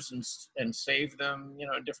folders and save them, you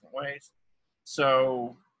know, in different ways.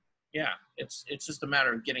 So, yeah, it's just a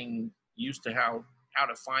matter of getting used to how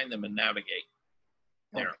to find them and navigate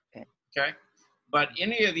there. Okay. But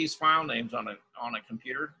any of these file names on a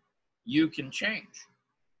computer, you can change.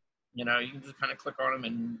 You know, you can just kind of click on them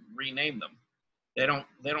and rename them. They don't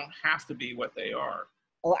have to be what they are.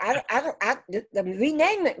 Oh, the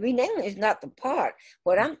renaming is not the part.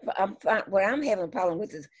 What I'm having a problem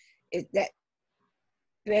with is that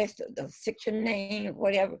rest of the section name,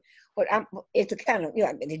 whatever. It's a kind of, you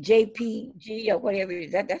know, the JPG or whatever.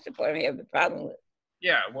 That's the part I'm having a problem with.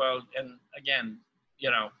 Yeah, well, and again,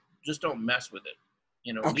 you know, just don't mess with it.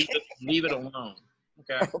 You know, leave it alone.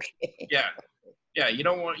 Okay. Okay. Yeah. Yeah, you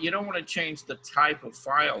don't want to change the type of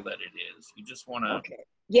file that it is. You just want to. Okay.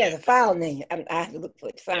 Yeah, the file name. I have to look for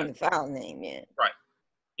it to find the file name. Yeah. Right.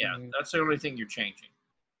 Yeah, that's the only thing you're changing.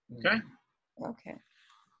 Okay. Okay.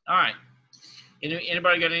 All right.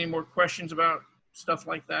 Anybody got any more questions about stuff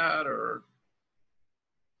like that, or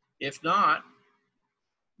if not,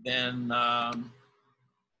 then I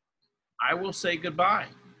will say goodbye.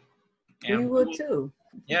 And we will too.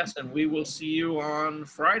 Yes, and we will see you on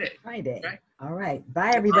Friday. Friday. Okay? All right.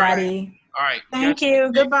 Bye, everybody. All right. Thank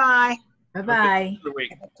you. Goodbye. Bye-bye.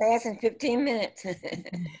 Class in 15 minutes.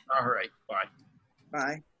 All right. Bye.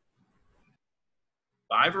 Bye.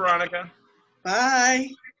 Bye, Veronica. Bye.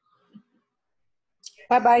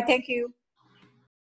 Bye-bye. Thank you.